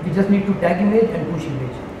 We just need to tag image and push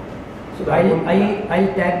image. So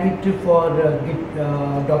I'll tag it for Git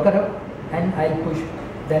Docker Hub and I'll push.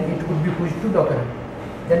 Then it would be pushed to Docker Hub.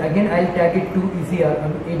 Then again I'll tag it to ECR,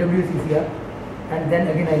 AWS ECR, and then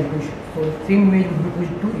again I'll push. So same image would be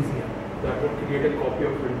pushed to ECR. That would create a copy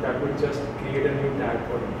of it. That would just create a new tag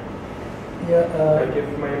for it. Yeah. Like if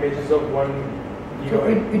my image is of 1 So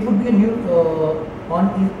gigabyte. it would be a new on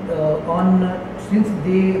since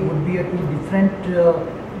they would be a two different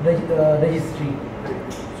registry.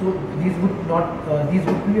 So these would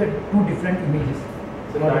be two different images.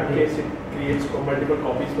 So in that case, it creates multiple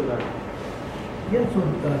copies for that. Yeah, so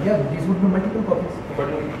yeah, these would be multiple copies. But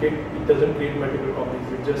in Git, it doesn't create multiple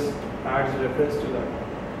copies. It just adds reference to that.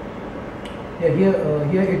 Yeah,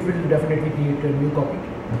 here it will definitely create a new copy.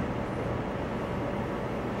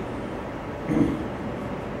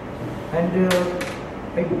 And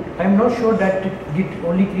I'm not sure that Git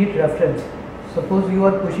only create reference. Suppose you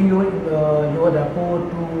are pushing your repo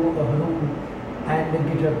to Heroku and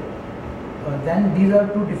GitHub. Then these are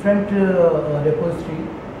two different repository.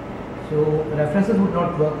 So references would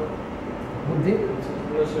not work, would they?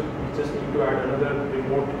 No, so we just need to add another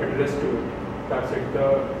remote address to it. That's it.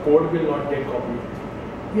 The code will not get copied.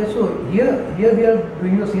 Yeah. So here we are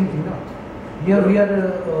doing the same thing now. Here we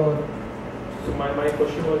are. So my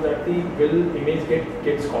question was that will image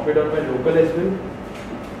gets copied on my local as well?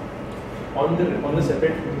 On the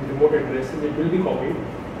separate remote addresses, it will be copied.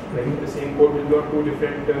 Like the same code will be on two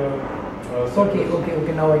different. Okay.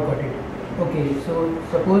 Now I got it. Okay. So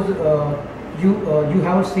suppose you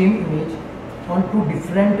have same image on two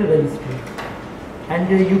different registries, and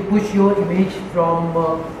you push your image from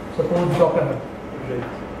suppose Docker. Right.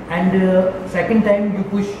 And second time you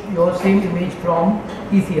push your same image from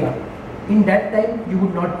ECR. In that time you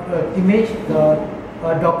would not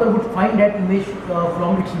Docker would find that image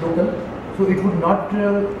from its local, so it would not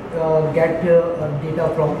get data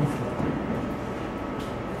from ECR.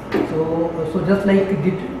 So just like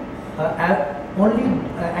Git,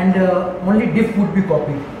 only diff would be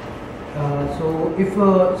copied. So if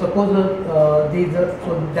suppose there is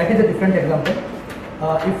so that is a different example.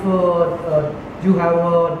 If you have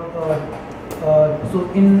so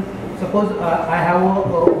in suppose I have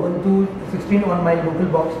Ubuntu 16 on my local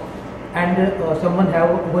box, and someone have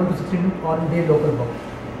Ubuntu 16 on their local box,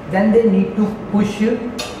 then they need to push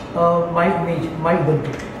my image, my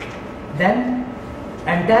Ubuntu. Then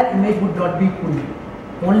entire image would not be pulled,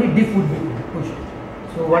 only diff would be pushed.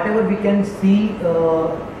 So whatever we can see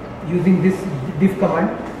using this diff command.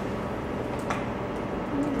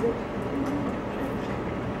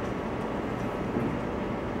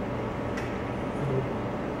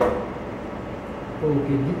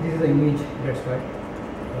 Okay, this is the image, that's why.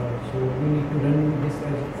 So we need to run this as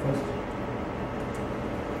first.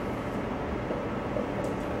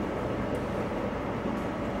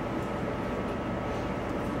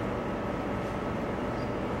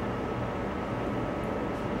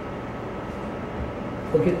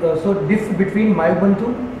 Okay, so diff between my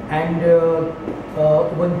Ubuntu and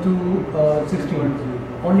Ubuntu 16,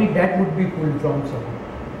 only that would be pulled from somewhere.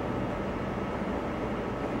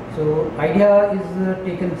 So idea is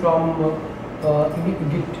taken from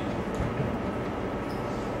Git.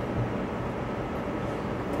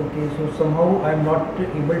 Okay, so somehow I am not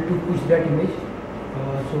able to push that image.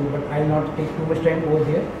 But I will not take too much time over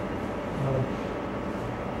there.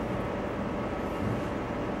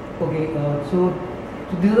 Okay, so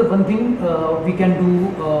this is the one thing we can do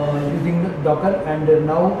using Docker. And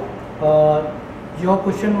now your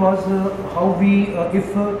question was how we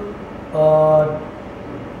if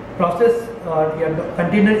process the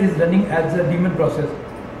container is running as a daemon process,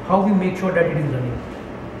 how we make sure that it is running.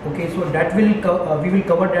 Okay, so that will we will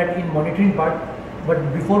cover that in monitoring part.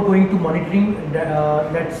 But before going to monitoring,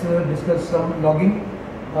 let's discuss some logging,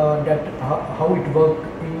 that how it works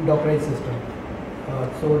in Dockerized system.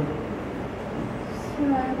 So I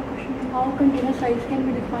have a question. How container size can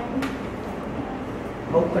be defined?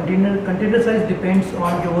 How container size depends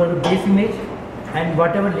on your base image and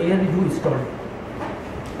whatever layer you installed.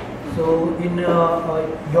 So in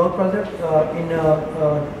your project, in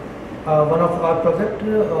one of our project,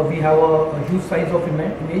 we have a huge size of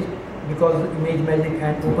image because ImageMagick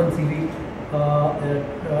and OpenCV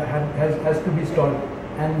has to be installed,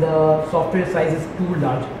 and the software size is too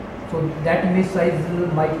large. So that image size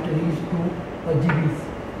might reach to GBs.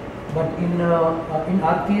 But in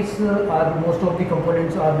our case, most of the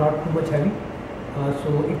components are not too much heavy.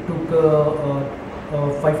 So it took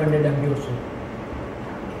 500 MB or so.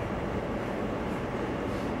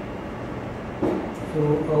 So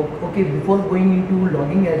okay, before going into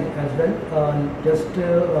logging as well, just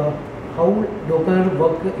how Docker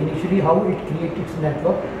work initially, how it creates its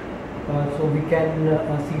network, so we can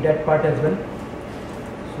see that part as well.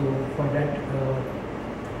 So for that,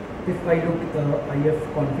 if I look if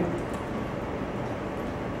config,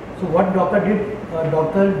 so what Docker did,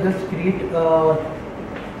 Docker just create a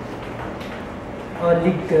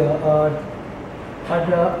link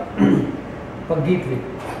a gateway.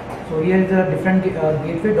 So here is a different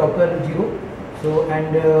gateway, Docker 0. So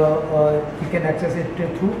and you can access it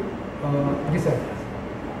through this address.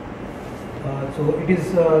 So it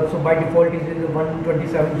is so by default it is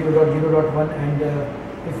 127.0.0.1, and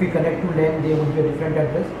if we connect to LAN, there would be a different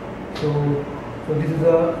address. So So this is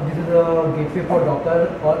a gateway for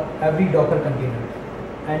Docker or every Docker container.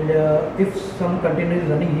 And if some container is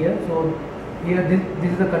running here, so here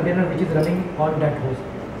this is a container which is running on that host.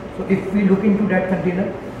 So if we look into that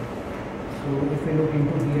container, so if we look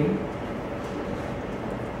into VI,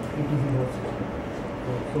 etc host.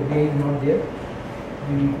 So VI is not there.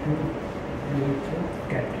 We need to do it through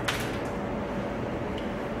cat.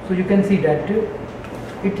 So you can see that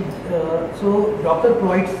it so Docker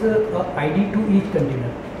provides ID to each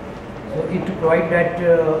container. So it provides that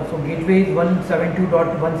so gateway is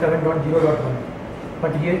 172.17.0.1,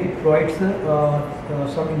 but here it provides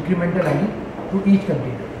some incremental ID to each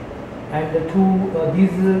container, and through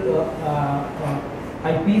these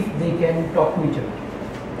IPs they can talk to each other.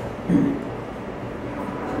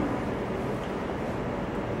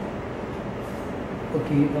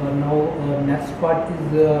 Okay, now next part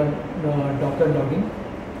is Docker logging.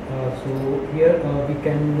 So here we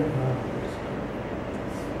can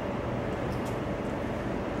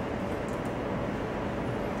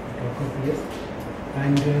Docker PS,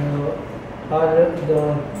 and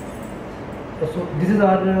so this is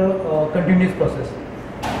our continuous process.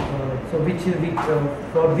 So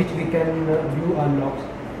for which we can view our logs.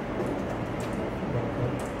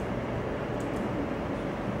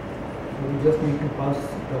 So we just need to pass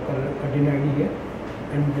Docker container ID here,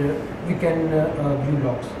 and we can view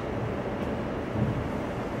logs.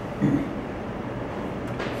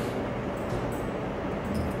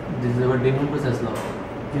 This is our daemon process log.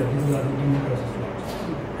 Yeah, this is our daemon process logs.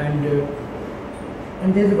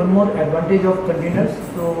 And there is one more advantage of containers.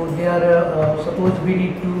 So they are suppose we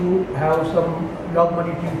need to have some log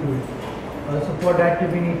monitoring tool. So for that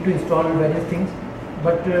we need to install various things.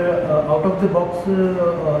 But out of the box,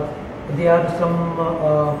 there are some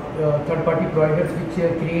third-party providers which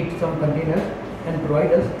create some containers and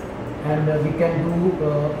provide us, and we can do.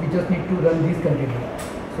 We just need to run these containers.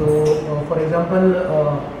 So, for example,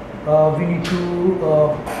 we need to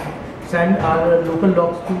send our local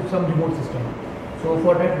logs to some remote system. So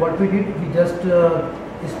for that, what we did, we just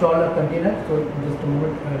install a container. So just a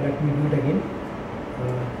moment, let me do it again.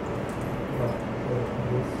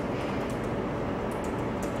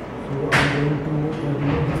 So I'm going to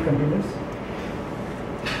remove these containers.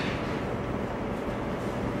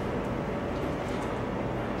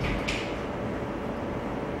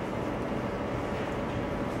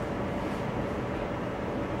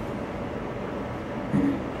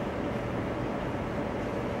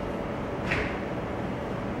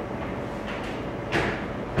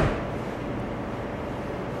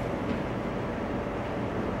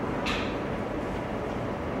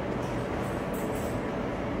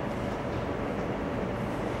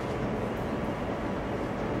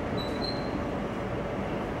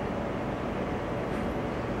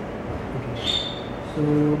 So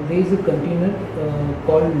there is a container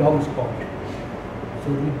called log spot. So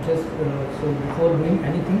we just so before doing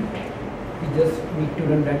anything, we just need to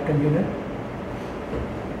run that container.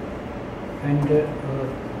 And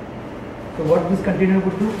so what this container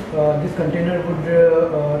would do? This container would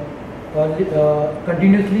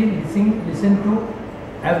continuously listen to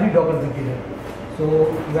every Docker container. So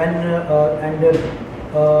when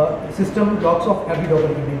system logs of every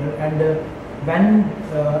Docker container, and when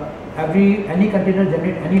any container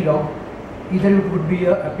generate any log, either it would be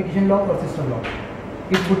a application log or system log.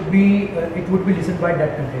 It would be listened by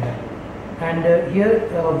that container. And here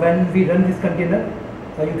when we run this container,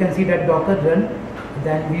 you can see that Docker run.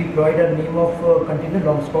 Then we provide a name of container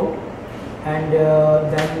log spout, and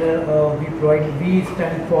then we provide V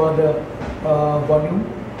stand for the volume.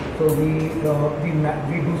 So we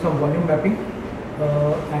do some volume mapping,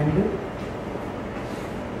 and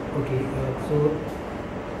okay.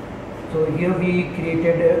 So here we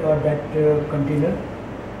created that container.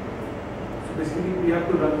 So basically we have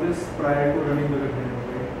to run this prior to running the container,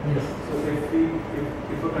 right? Yes. So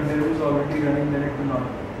if a container is already running, then it will not.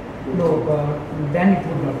 No, then it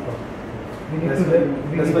would not work. We need That's to.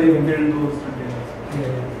 That's why you build those containers.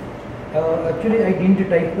 Yeah. Actually, I didn't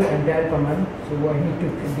type the entire command, so I need to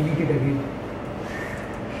delete it again.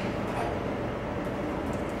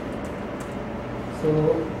 So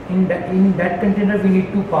in that container, we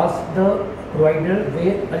need to pass the provider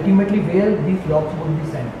ultimately where these logs would be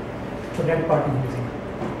sent. So that part is missing.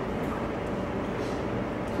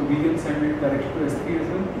 So we can send it directly to S3 as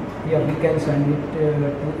well? Yeah, we can send it to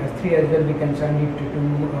S3 as well. We can send it to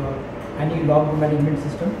any log management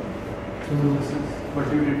system. So this is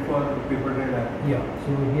what you did for PaperTrail app? Yeah.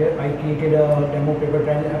 So here I created a demo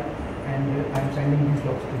PaperTrail app, and I'm sending these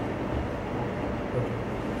logs to. Okay.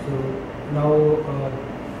 So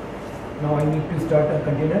now I need to start a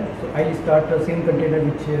container. So I start the same container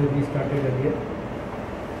which we started earlier.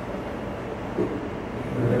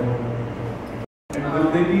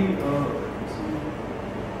 already.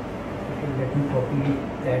 Okay, let me copy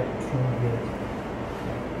that from here.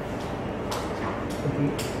 Okay,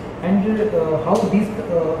 and how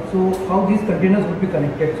these containers would be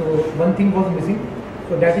connected. So one thing was missing.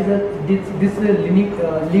 So that is this link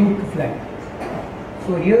flag.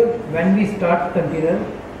 So here when we start container,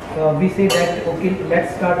 we say that okay,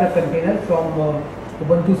 let's start a container from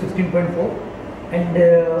Ubuntu 16.4 and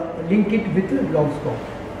link it with logspot.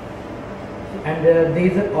 And there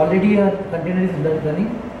is already a container is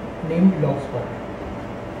running named logspot,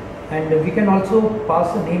 and we can also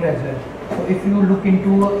pass a name as well. So if you look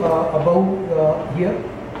into above here,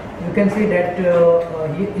 you can say that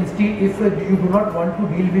instead, if you do not want to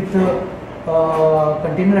deal with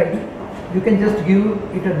container ID, you can just give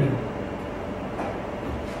it a name.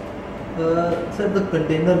 Sir, the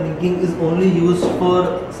container linking is only used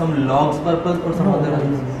for some logs purpose or some other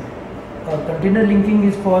purpose? Container linking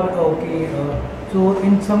is for so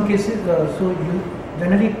in some cases, so you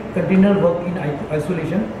generally container work in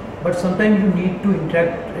isolation, but sometimes you need to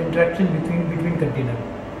interaction between container.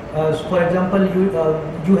 For example,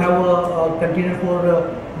 you have a container for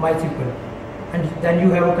MySQL, and then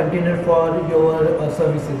you have a container for your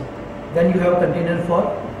services. Then you have a container for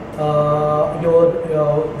your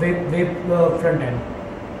web front end.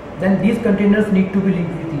 Then these containers need to be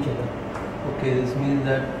linked with each other. Okay, this means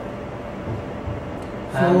that.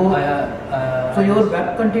 So your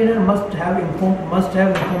web container must have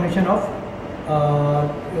information of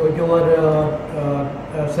your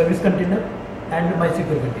service container and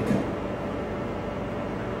MySQL container.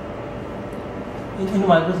 In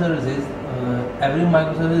microservices, every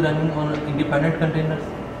microservice running on independent containers.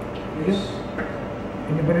 Yes,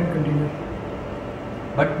 independent container.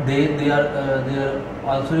 But they are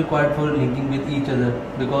also required for linking with each other,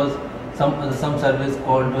 because some service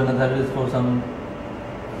called to another service for some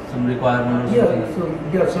requirement. Yeah, so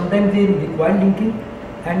yeah, sometimes they require linking,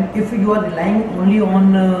 and if you are relying only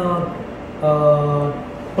on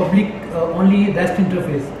public only REST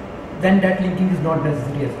interface, then that linking is not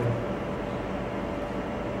necessary as well.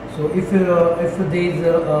 So if there is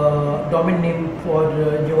a domain name for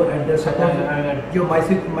your address, suppose your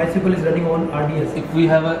MySQL is running on RDS. If we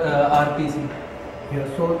have a RPC, yeah,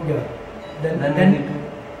 so yeah, then we need to.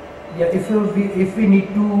 Yeah, if we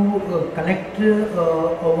need to connect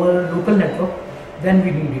our local network, then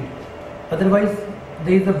we need it. Otherwise,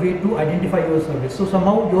 there is a way to identify your service. So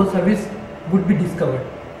somehow your service would be discovered.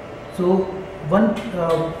 So one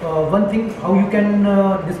thing how you can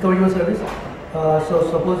discover your service. So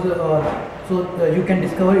suppose you can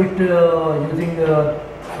discover it using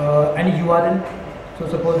any URL. So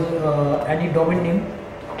suppose any domain name.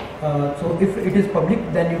 So if it is public,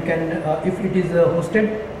 then you can. If it is hosted,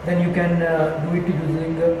 then you can do it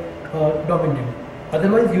using domain name.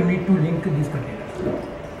 Otherwise, you need to link these containers.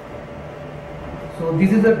 So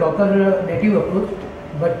this is a Docker native approach,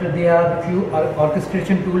 but there are few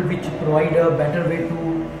orchestration tools which provide a better way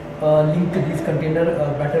to link these containers,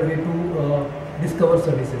 a better way to discover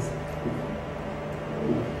services.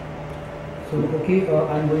 So okay,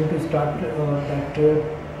 I'm going to start our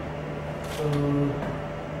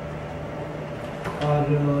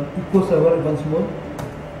echo server once more.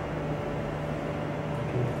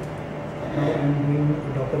 Okay. Now I'm doing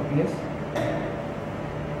Docker PS.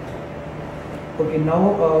 Okay, now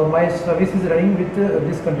my service is running with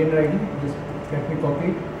this container ID. Just let me copy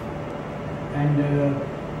it, and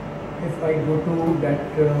if I go to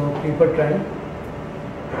that paper trial,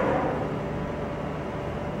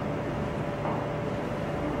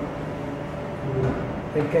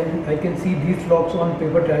 I can see these logs on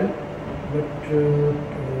paper trial, but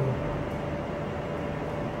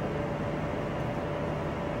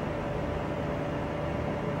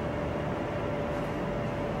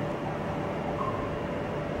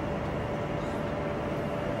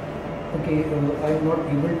okay, I'm not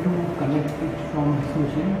able to connect it from this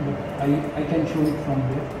machine, but I can show it from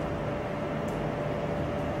here.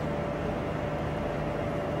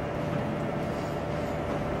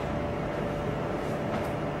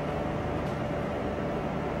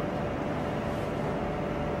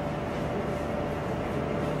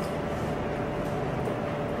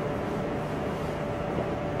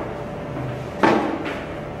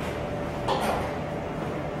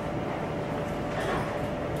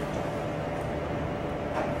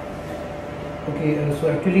 Okay, so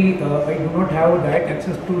actually I do not have direct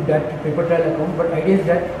access to that paper trial account, but idea is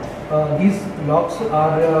that these logs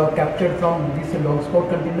are captured from this logspot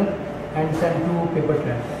container and sent to paper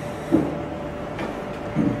trial.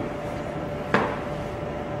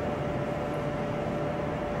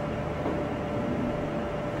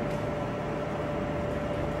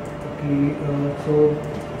 Okay, so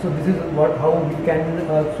So this is how we can.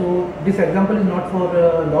 So this example is not for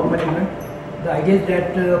log management. The idea is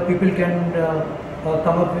that people can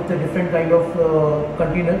come up with a different kind of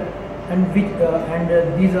container, and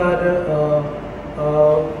these are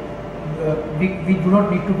we do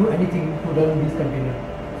not need to do anything to run these containers.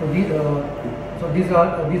 So these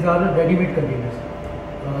are ready-made containers.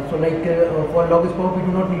 So like for Logispout, we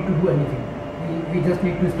do not need to do anything. We just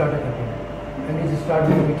need to start a container, and it start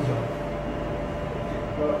doing its job.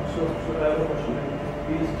 So I have a question.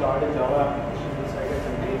 We start a Java application inside a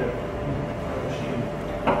container machine,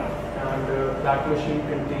 and that machine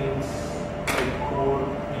contains like 4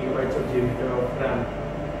 gigabytes of RAM.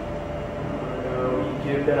 We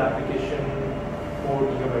give that application 4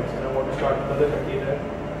 gigabytes, and I want to start another container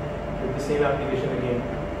with the same application again.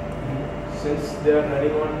 Since they are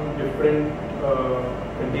running on different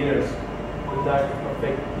containers, will that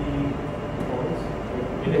affect the performance?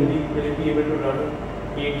 Will it be able to run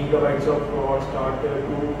 8 gigabytes of or start 2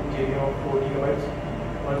 GB of 4 gigabytes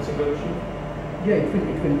on a single machine? Yeah, it will.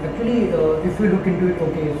 Actually, if we look into it,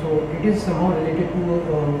 okay, so it is somehow related to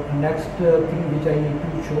next thing which I need to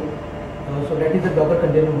show. So that is the Docker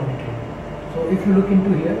container monitoring. So if you look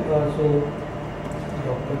into here, so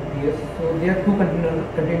Docker PS, so there are 2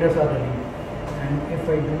 containers are running, and if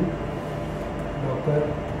I do Docker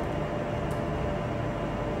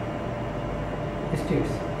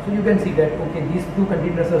states, so you can see that okay, these 2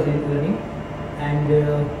 containers are running, and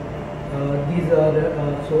these are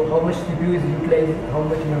so how much CPU is utilized, how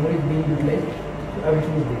much memory is being utilized, so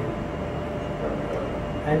everything is there.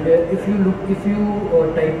 And if you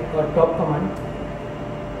type top command,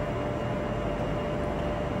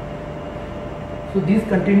 so these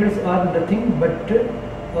containers are nothing but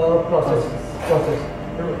process.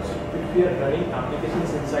 No, so if we are running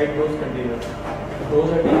applications inside those containers, those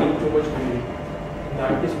are taking too much memory. In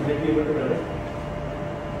that case, will it be able to run it?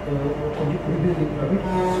 Could you please repeat?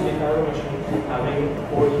 So if I have a machine having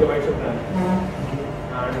 4 gigabytes of RAM,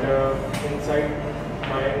 and inside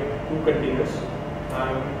my 2 containers, I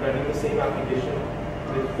am running the same application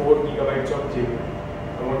with 4 gigabytes of GB.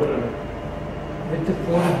 I want to run it. With the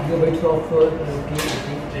 4 gigabytes of GB.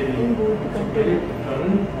 Will it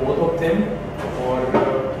run both of them, or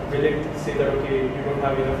will it say that okay, you don't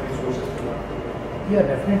have enough resources for that? Yeah,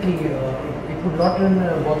 definitely. It would not run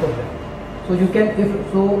both of them. So you can, if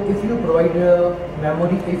you provide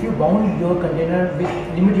memory, if you bound your container with,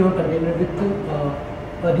 limit your container with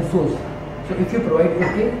a resource. So if you provide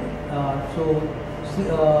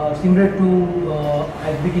similar to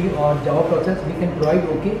SBT or Java process, we can provide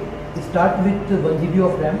start with 1 GB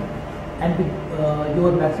of RAM, and with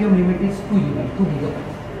your maximum limit is 2 GB, 2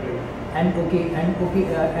 gigabytes. And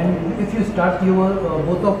if you start your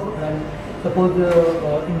both of suppose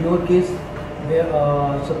in your case where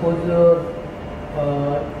suppose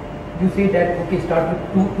you say that start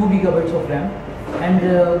with 2 gigabytes of RAM and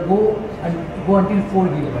go until 4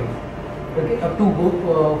 gigabytes, up to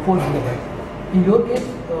 4 gigabytes. In your case,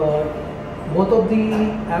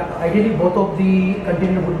 ideally both of the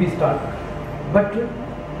container would be start, but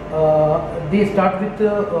they start with 2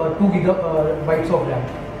 gigabytes of RAM.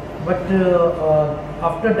 But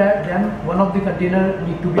after that, then one of the container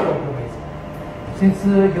need to be compromised, since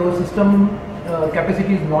your system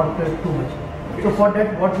capacity is not too much. So for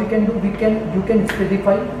that, what we can do, you can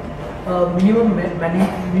specify minimum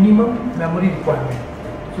memory requirement.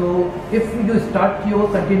 So if you start your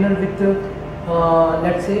container with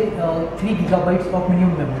let's say 3 gigabytes of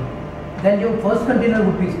minimum memory, then your first container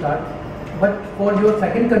would be start. But for your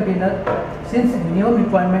second container, since minimum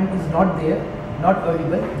requirement is not there, not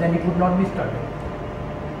available, then it would not be started.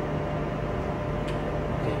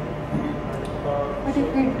 But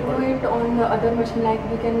if we do it on the other machine, like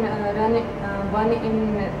we can run one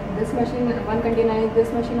in this machine, one container in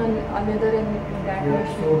this machine, and another in that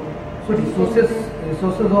machine. So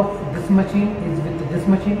resources of this machine is with this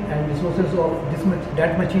machine, and resources of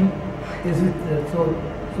that machine is with so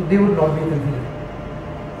they would not be confused.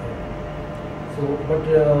 So, but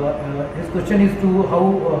his question is to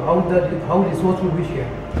how resource would be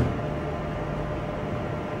shared.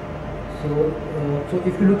 So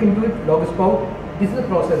if you look into it, Logispout, this is a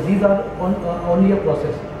process. These are only a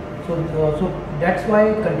process. So that's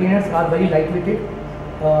why containers are very lightweighted,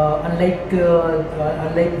 unlike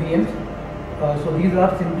VMs. So these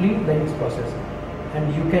are simply Linux process,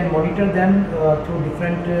 and you can monitor them through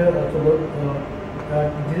different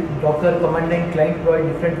Docker command line client provide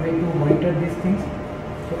different way to monitor these things.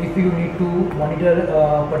 So if you need to monitor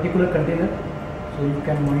a particular container, so you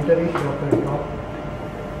can monitor it Docker top.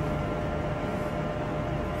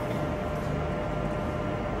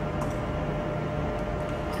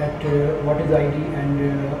 that what is the ID and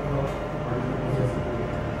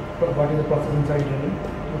what is the process inside running.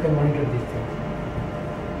 You can monitor these things.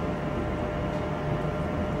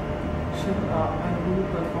 Sir, I do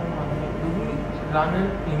confirm one thing. Do we run an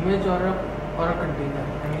image or a container?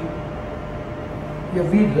 I mean, Yeah,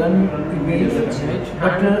 we run image,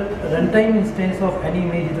 but and runtime instance of any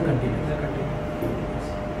image is a container. is a container.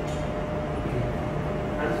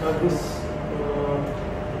 And this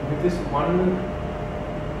with this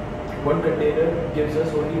one container gives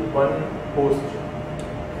us only one host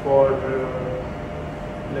for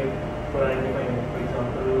for identifying. For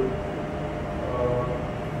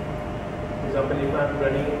example, if I'm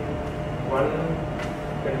running one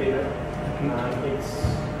container and its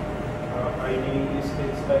ID is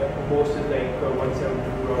like host is like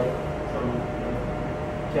 172 or some.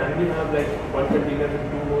 Can we have like one container with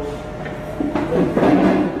two hosts?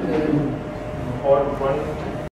 Or one